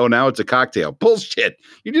vermouth in it. Oh, now it's a cocktail. Bullshit.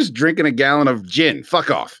 You're just drinking a gallon of gin.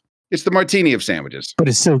 Fuck off. It's the martini of sandwiches. But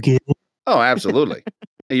it's so good. Oh, absolutely.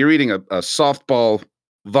 You're eating a softball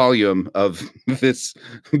volume of this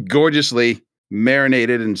gorgeously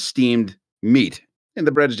marinated and steamed meat, and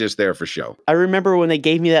the bread's just there for show. I remember when they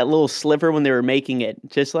gave me that little sliver when they were making it.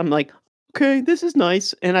 I'm like, okay, this is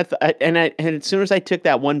nice. And and as soon as I took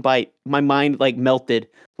that one bite, my mind like melted,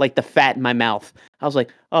 like the fat in my mouth. I was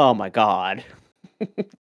like, oh my god,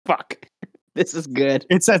 fuck, this is good.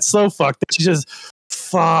 It's that slow fuck that you just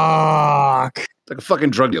fuck. It's like a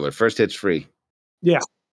fucking drug dealer. First hit's free. Yeah.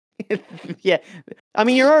 Yeah. I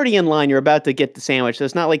mean, you're already in line. You're about to get the sandwich. So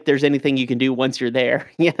it's not like there's anything you can do once you're there,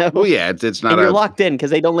 you know? Well, yeah, it's not And you're a. locked in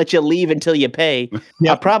because they don't let you leave until you pay.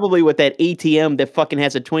 Yep. Probably with that ATM that fucking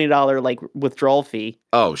has a $20 like withdrawal fee.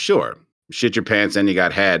 Oh, sure. Shit your pants and you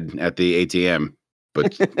got had at the ATM,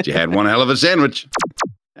 but you had one hell of a sandwich.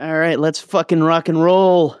 All right, let's fucking rock and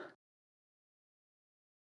roll.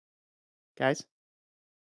 Guys?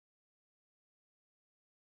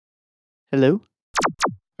 Hello?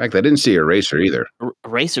 In fact, I didn't see Eraser either.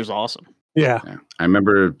 Eraser's awesome. Yeah. Yeah. I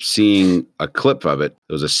remember seeing a clip of it.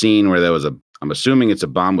 There was a scene where there was I'm assuming it's a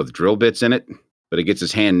bomb with drill bits in it, but it gets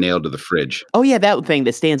his hand nailed to the fridge. Oh, yeah, that thing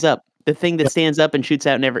that stands up. The thing that stands up and shoots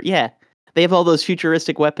out never. Yeah. They have all those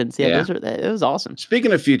futuristic weapons. Yeah, it was awesome.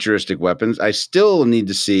 Speaking of futuristic weapons, I still need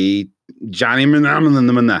to see Johnny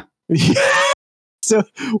Manamana. So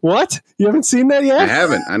what? You haven't seen that yet? I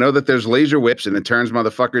haven't. I know that there's laser whips and it turns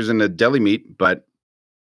motherfuckers into deli meat, but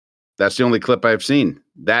that's the only clip I've seen.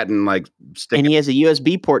 That and like and he has a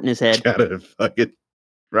USB port in his head. Gotta fucking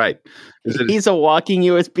right. He's a walking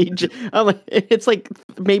USB. I'm like, it's like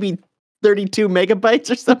maybe 32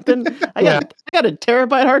 megabytes or something. I got a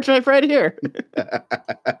terabyte hard drive right here. It's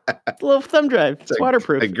a little thumb drive. It's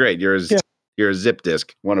waterproof. Great. You're a zip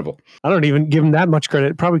disk. Wonderful. I don't even give him that much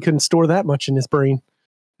credit. Probably couldn't store that much in his brain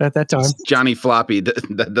at that time. Johnny Floppy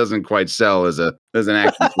that doesn't quite sell as an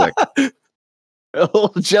action flick.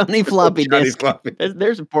 Oh, Johnny Floppy disk. Floppy.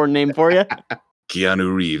 There's a porn name for you.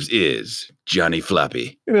 Keanu Reeves is Johnny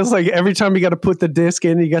Floppy. And it's like every time you got to put the disc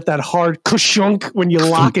in, you got that hard kushunk when you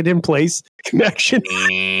lock it in place connection.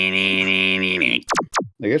 I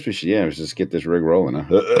guess we should, let's just get this rig rolling.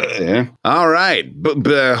 Huh? Yeah. All right.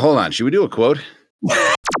 But hold on. Should we do a quote?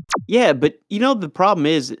 Yeah, but the problem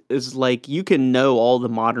is like you can know all the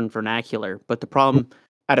modern vernacular, but the problem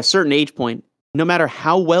at a certain age point, no matter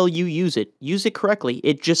how well you use it correctly,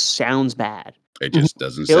 it just sounds bad. It just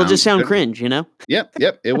doesn't It'll just sound cringe, Yep,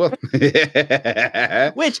 it will.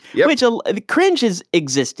 Which cringe has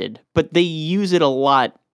existed, but they use it a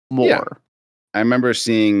lot more. Yeah. I remember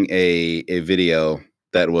seeing a video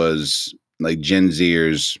that was like Gen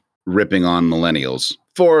Zers ripping on millennials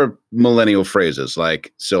for millennial phrases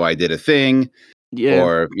like, so I did a thing,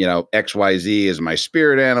 or, XYZ is my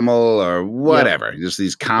spirit animal, or whatever. Just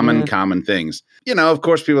these common things. Of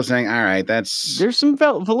course, people saying, all right, there's some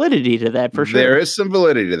validity to that for sure. There is some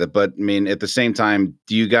validity to that. But I mean, at the same time,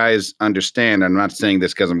 do you guys understand? I'm not saying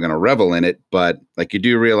this because I'm going to revel in it, but like you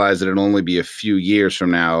do realize that it'll only be a few years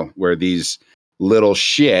from now where these little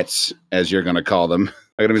shits, as you're going to call them,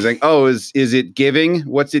 are going to be saying, oh, is it giving?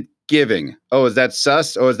 What's it giving? Oh, is that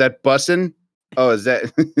sus? Oh, is that bussin'? Oh, is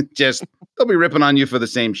that just, they'll be ripping on you for the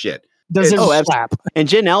same shit. Does it slap? And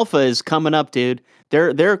Gen Alpha is coming up, dude.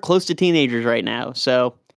 They're close to teenagers right now.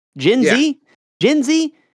 So Gen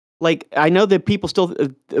Z, like I know that people still,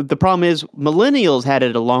 the problem is millennials had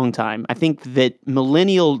it a long time. I think that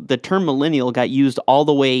the term millennial got used all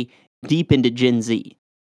the way deep into Gen Z.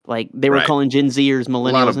 Like they were calling Gen Zers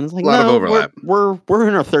millennials, and it's like, of overlap. We're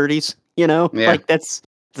in our 30s, like it's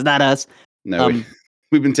not us. No,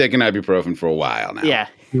 we've been taking ibuprofen for a while now. Yeah,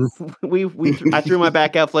 I threw my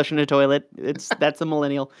back out flushing the toilet. That's a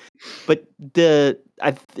millennial, but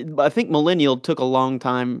I think millennial took a long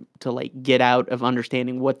time to like get out of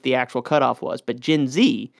understanding what the actual cutoff was. But Gen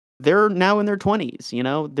Z, they're now in their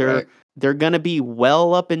 20s. They're gonna be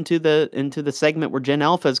well up into the segment where Gen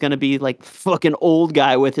Alpha is gonna be like fucking old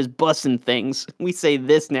guy with his bussin' things. We say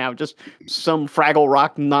this now, just some Fraggle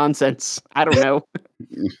Rock nonsense. I don't know.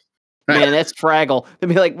 Man, that's Fraggle. They'd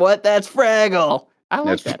be like, what? That's Fraggle. I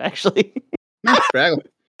like that, actually. Fraggle.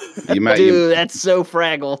 That's so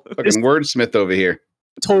Fraggle. Fucking wordsmith over here.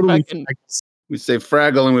 Totally. We say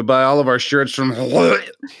Fraggle and we buy all of our shirts from...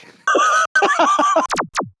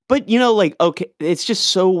 But, okay, it's just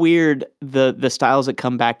so weird, the styles that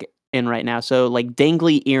come back in right now. So, like,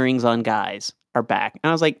 dangly earrings on guys are back. And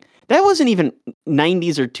I was like, that wasn't even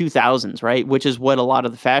 90s or 2000s, right? Which is what a lot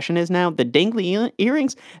of the fashion is now. The dangly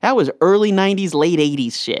earrings, that was early 90s, late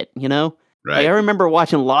 80s shit, Right. Like, I remember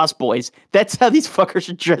watching Lost Boys. That's how these fuckers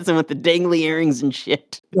are dressing with the dangly earrings and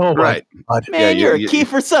shit. Oh, right. Man, you're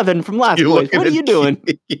Kiefer Sutherland from Lost Boys. What are you doing?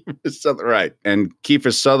 Right. And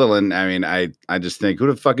Kiefer Sutherland, I mean, I just think, who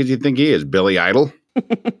the fuck did you think he is? Billy Idol?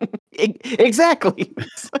 Exactly.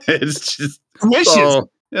 It's just,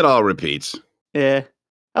 it all repeats. Yeah.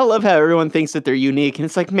 I love how everyone thinks that they're unique. And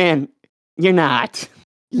it's like, man, you're not.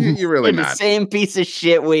 You're really not. The same piece of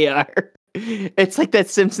shit we are. It's like that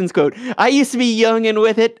Simpsons quote. I used to be young and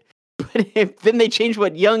with it, but then they changed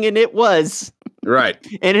what young and it was. Right.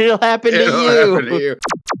 And it'll happen to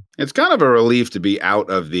you. It's kind of a relief to be out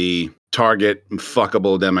of the target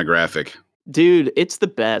fuckable demographic. Dude, it's the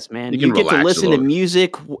best, man. You You can get to relax a listen to little.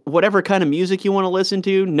 music, whatever kind of music you want to listen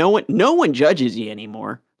to. No one judges you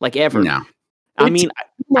anymore, like ever. No. I It's mean,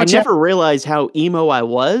 I never realized how emo I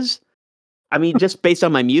was. I mean, just based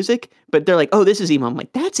on my music, but they're like, "Oh, this is emo." I'm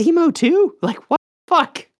like, "That's emo too?" Like, what the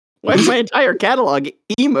fuck? Why is my entire catalog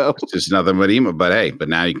emo? It's just nothing but emo. But hey, but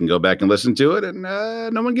now you can go back and listen to it, and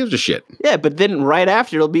no one gives a shit. Yeah, but then right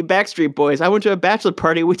after it'll be Backstreet Boys. I went to a bachelor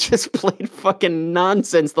party. We just played fucking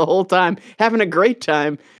nonsense the whole time, having a great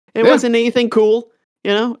time. It wasn't anything cool,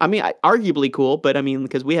 you know. I mean, arguably cool, but I mean,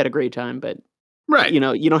 because we had a great time. But Right. you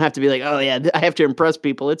know, you don't have to be like, oh yeah, I have to impress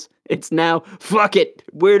people. It's now fuck it,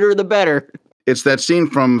 weirder the better. It's that scene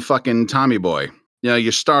from fucking Tommy Boy. You know,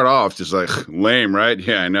 you start off just like lame, right?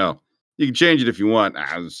 Yeah, I know. You can change it if you want.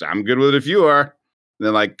 I'm good with it if you are. And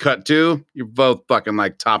then like cut to, you're both fucking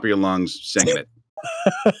like top of your lungs singing it.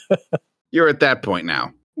 You're at that point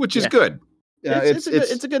now, which is good.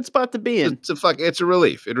 It's a good spot to be in. It's a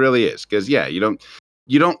relief. It really is. Because yeah, you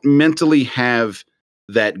don't mentally have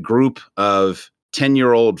that group of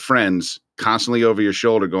 10-year-old friends constantly over your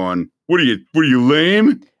shoulder going, what are you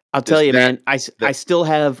lame? I'll tell you, man, I still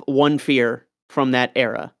have one fear from that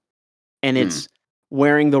era, and it's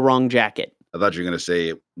wearing the wrong jacket. I thought you were going to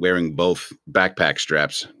say wearing both backpack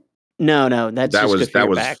straps. No,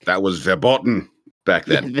 that was verboten back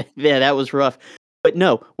then. Yeah, that was rough. But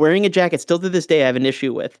no, wearing a jacket still to this day I have an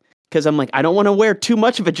issue with, because I'm like, I don't want to wear too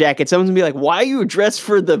much of a jacket. Someone's gonna be like, "Why are you dressed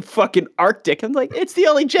for the fucking Arctic?" I'm like, it's the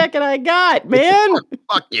only jacket I got, man.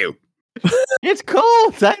 Fuck you. It's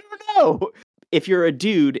cold. I don't know. If you're a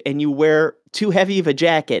dude and you wear too heavy of a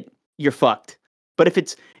jacket, you're fucked. But if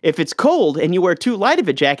it's cold and you wear too light of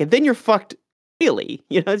a jacket, then you're fucked really.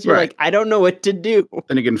 You know, you're like, I don't know what to do.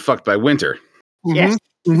 Then you're getting fucked by winter. Yes.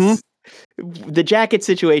 Mm-hmm. The jacket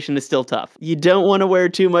situation is still tough. You don't want to wear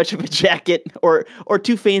too much of a jacket or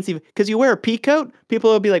too fancy, because you wear a pea coat,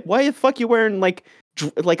 people will be like, "Why the fuck you wearing like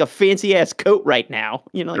a fancy ass coat right now?"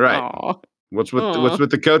 You know, like, right. Aw. What's with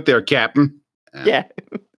the coat there, Captain? Yeah.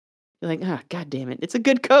 You're like, God damn it. It's a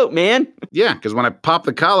good coat, man. Yeah, because when I pop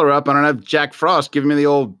the collar up, I don't have Jack Frost giving me the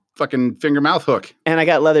old fucking finger mouth hook. And I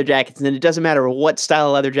got leather jackets, and it doesn't matter what style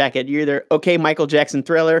of leather jacket. You're either, okay, Michael Jackson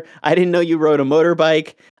Thriller. I didn't know you rode a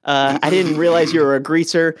motorbike. I didn't realize you were a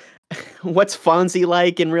greaser. What's Fonzie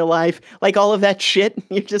like in real life? Like all of that shit.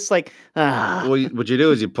 You're just like, Well, what you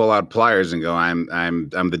do is you pull out pliers and go, I'm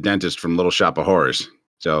the dentist from Little Shop of Horrors.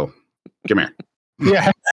 So come here.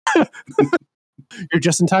 Yeah. You're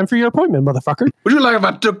just in time for your appointment, motherfucker. Would you like if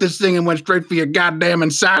I took this thing and went straight for your goddamn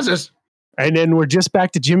incisors? And then we're just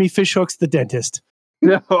back to Jimmy Fishhooks, the dentist.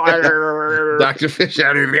 Dr. Fish,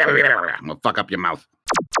 I'm gonna fuck up your mouth.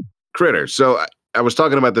 Critter. So I was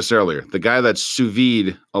talking about this earlier. The guy that sous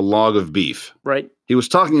vide a log of beef. Right. He was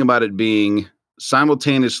talking about it being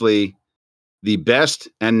simultaneously the best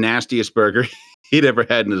and nastiest burger he'd ever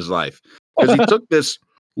had in his life. Because he took this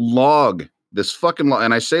fucking log,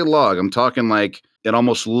 and I say log, I'm talking like it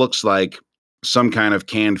almost looks like some kind of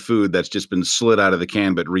canned food that's just been slid out of the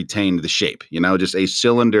can but retained the shape, you know, just a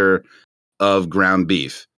cylinder of ground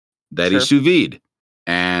beef that he sous vide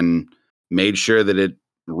and made sure that it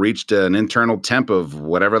reached an internal temp of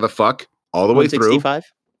whatever the fuck all the way through.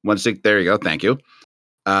 165? There you go. Thank you.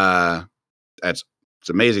 It's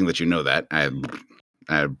amazing that you know that. I've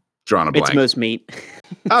drawn a blank. It's most meat.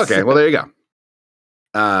 Okay, well, there you go.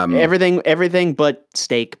 Everything but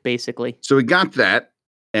steak, basically. So he got that,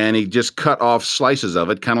 and he just cut off slices of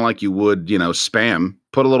it, kind of like you would, Spam.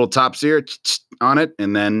 Put a little top sear on it,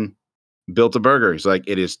 and then built a burger. He's like,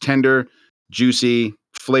 it is tender, juicy,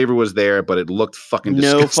 flavor was there, but it looked fucking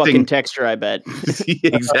disgusting. No fucking texture, I bet.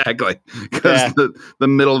 Exactly. Because the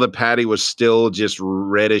middle of the patty was still just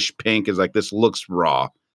reddish pink. It's like, this looks raw.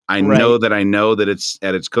 I know that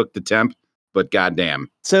it's cooked to temp, but goddamn.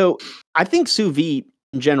 So I think sous vide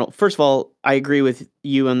in general, first of all, I agree with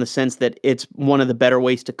you in the sense that it's one of the better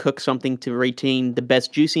ways to cook something to retain the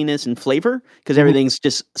best juiciness and flavor, because everything's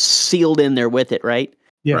just sealed in there with it, right?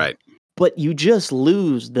 Yeah. Right. But you just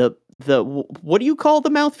lose the what do you call the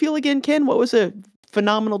mouthfeel again, Ken? What was a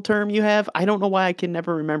phenomenal term you have? I don't know why I can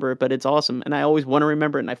never remember it, but it's awesome, and I always want to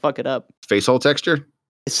remember it, and I fuck it up. Face hole texture?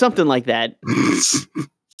 It's something like that.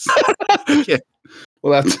 Yeah.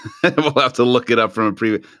 We'll have to look it up from a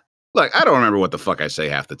previous. Look, I don't remember what the fuck I say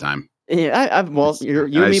half the time. Yeah,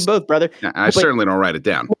 you and me both, brother. I certainly don't write it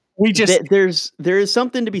down. There is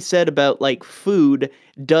something to be said about, like, food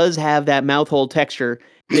does have that mouth hole texture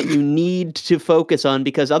that you need to focus on,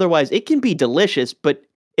 because otherwise it can be delicious, but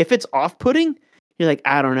if it's off-putting, You're like,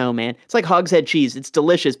 I don't know, man. It's like hogshead cheese. It's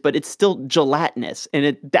delicious, but it's still gelatinous,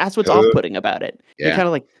 and that's what's off-putting about it. You're Yeah. kind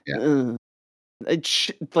of like, Yeah. ugh.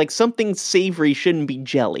 Like something savory shouldn't be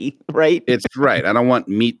jelly, right? It's right. I don't want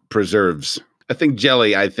meat preserves. I think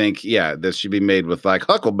jelly, this should be made with like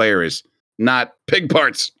huckleberries, not pig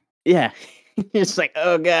parts. Yeah. It's like,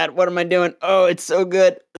 oh God, what am I doing? Oh, it's so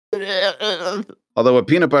good. Although a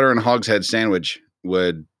peanut butter and hogshead sandwich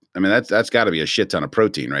that's got to be a shit ton of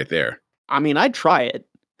protein right there. I mean, I'd try it.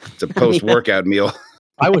 It's a post-workout meal.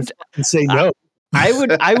 I would say no. I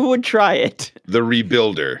would try it. The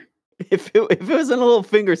rebuilder. If it was in a little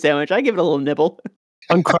finger sandwich, I'd give it a little nibble.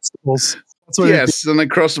 Uncrustables. That's what Yes, an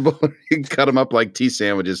uncrustable. You can cut them up like tea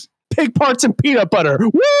sandwiches. Pig parts and peanut butter.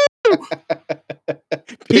 Woo!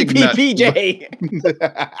 Pig nut. PPJ.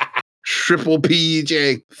 Triple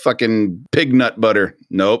PJ. Fucking pig nut butter.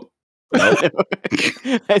 Nope.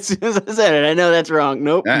 As soon as I said it, I know that's wrong.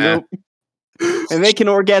 Nope. Uh-uh. Nope. And they can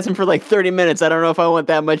orgasm for like 30 minutes. I don't know if I want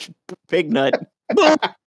that much pig nut.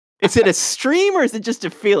 Is it a stream or is it just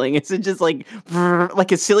a feeling? Is it just like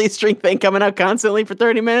a silly string thing coming out constantly for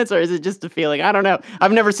 30 minutes? Or is it just a feeling? I don't know.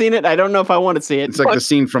 I've never seen it. I don't know if I want to see it. It's like the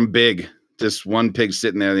scene from Big. Just one pig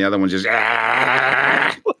sitting there and the other one just...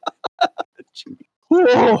 I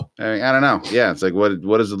don't know. Yeah, it's like, what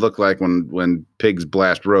does it look like when pigs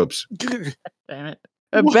blast ropes? Damn it.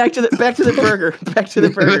 Back to the burger. Back to the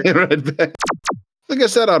burger. Right back. I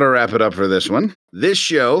guess that ought to wrap it up for this one. This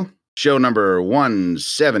show number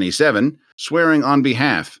 177, swearing on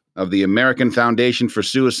behalf of the American Foundation for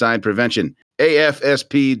Suicide Prevention.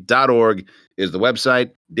 AFSP.org is the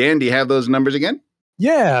website. Dan, do you have those numbers again?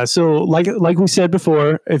 Yeah. So like we said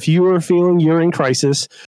before, if you are feeling you're in crisis,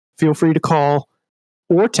 feel free to call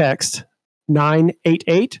or text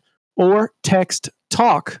 988 or text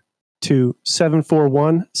TALK to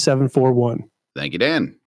 741-741. Thank you,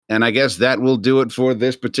 Dan. And I guess that will do it for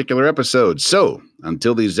this particular episode. So,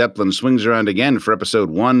 until the Zeppelin swings around again for episode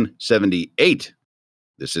 178,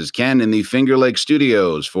 this is Ken in the Finger Lake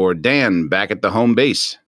Studios for Dan back at the home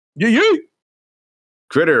base. Yeah.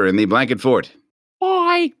 Critter in the Blanket Fort.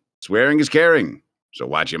 Bye. Swearing is caring, so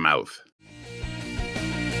watch your mouth.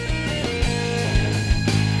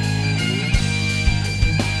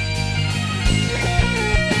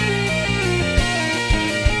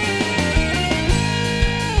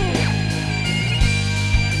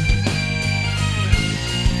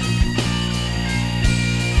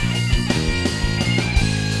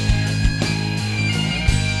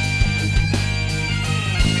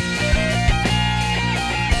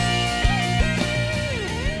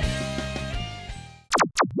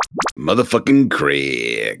 Motherfucking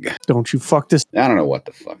Craig. Don't you fuck this. I don't know what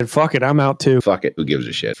the fuck. Fuck it. I'm out too. Fuck it. Who gives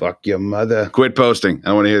a shit? Fuck your mother. Quit posting. I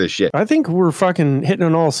don't want to hear this shit. I think we're fucking hitting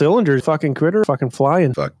on all cylinders. Fucking Critter. Fucking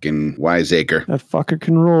flying. Fucking wiseacre. That fucker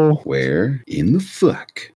can roll. Where in the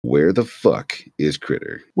fuck? Where the fuck is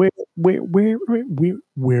Critter? Where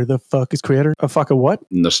the fuck is Critter? A fucking what?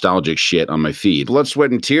 Nostalgic shit on my feed. Blood, sweat,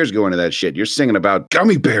 and tears go into that shit. You're singing about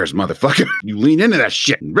gummy bears, motherfucker. You lean into that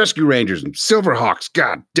shit. And Rescue Rangers and Silverhawks.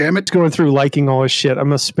 God damn it. Going through liking all his shit. I'm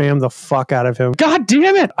gonna spam the fuck out of him. God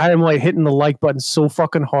damn it! I am like hitting the like button so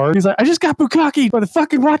fucking hard. He's like, I just got bukkake by the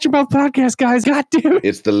fucking Watch About podcast, guys. God damn it!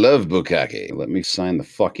 It's the love bukkake. Let me sign the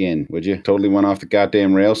fuck in, would you? Totally went off the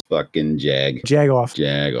goddamn rails. Fucking jag. Jag off.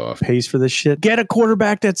 Jag off. Pays for this shit. Get a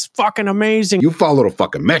quarterback that's fucking amazing. You follow the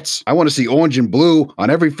fucking Mets. I want to see orange and blue on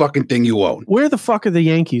every fucking thing you own. Where the fuck are the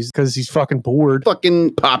Yankees? Because he's fucking bored.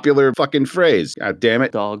 Fucking popular fucking phrase. God damn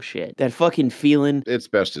it. Dog shit. That fucking feeling. It's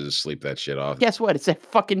best to just sleep that shit off. Guess what? It's at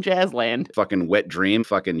fucking Jazzland. Fucking wet dream.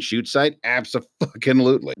 Fucking shoot site.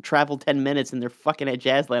 Abso-fucking-lutely. Travel 10 minutes and they're fucking at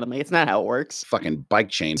Jazzland. I'm like, it's not how it works. Fucking bike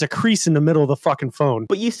chain. It's a crease in the middle of the fucking phone.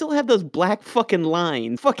 But you still have those black fucking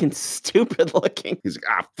lines. Fucking stupid looking. He's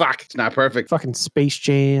like, fuck. It's not perfect. Fucking Space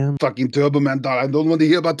Jam. Fucking Turbo Man. I don't want to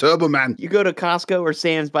hear about Turbo Man. You go to Costco or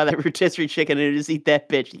Sam's, buy that rotisserie chicken and just eat that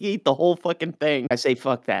bitch. You eat the whole fucking thing. I say,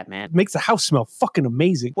 fuck that, man. Makes the house smell fucking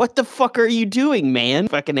amazing. What the fuck are you doing, man?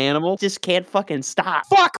 Fucking animal. Just can't fucking stop.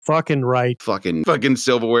 Fuck. Fucking right. Fucking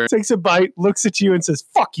silverware. Takes a bite, looks at you and says,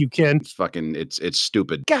 fuck you, Ken. It's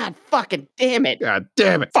stupid. God fucking damn it. God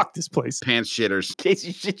damn it. Fuck this place. Pants shitters. In case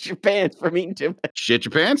you shit your pants from eating too much. Shit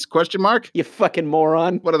your pants? Question mark? You fucking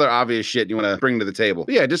moron. What other obvious shit you want to bring to the table?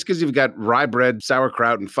 But yeah, just just because you've got rye bread,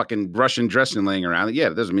 sauerkraut, and fucking Russian dressing laying around, yeah,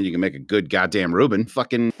 that doesn't mean you can make a good goddamn Reuben.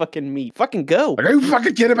 Fucking meat. Fucking go. Are you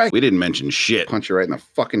fucking kidding me? We didn't mention shit. Punch you right in the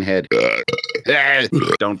fucking head.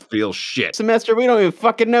 Don't feel shit. Semester, we don't even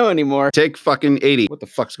fucking know anymore. Take fucking 80. What the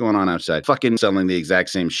fuck's going on outside? Fucking selling the exact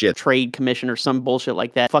same shit. Trade commission or some bullshit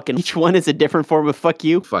like that. Fucking each one is a different form of fuck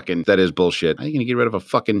you. Fucking, that is bullshit. How are you gonna get rid of a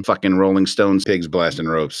fucking Rolling Stones pigs blasting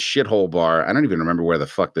ropes? Shithole bar. I don't even remember where the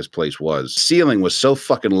fuck this place was. Ceiling was so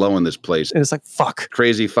fucking low in this place. And it's like, fuck.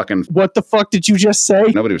 Crazy fucking. What the fuck did you just say?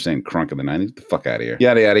 Nobody was saying crunk of the 90s. Get the fuck out of here.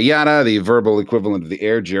 Yada, yada, yada. The verbal equivalent of the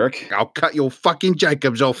air jerk. I'll cut your fucking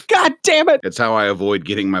Jacobs off. God damn it. It's how I avoid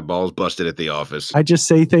getting my balls busted at the office. I just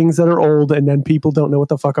say things that are old and then people don't know what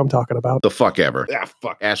the fuck I'm talking about. The fuck ever. Ah,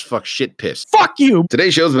 fuck. Ass fuck shit piss. Fuck you.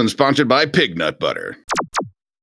 Today's show's been sponsored by Pig Nut Butter.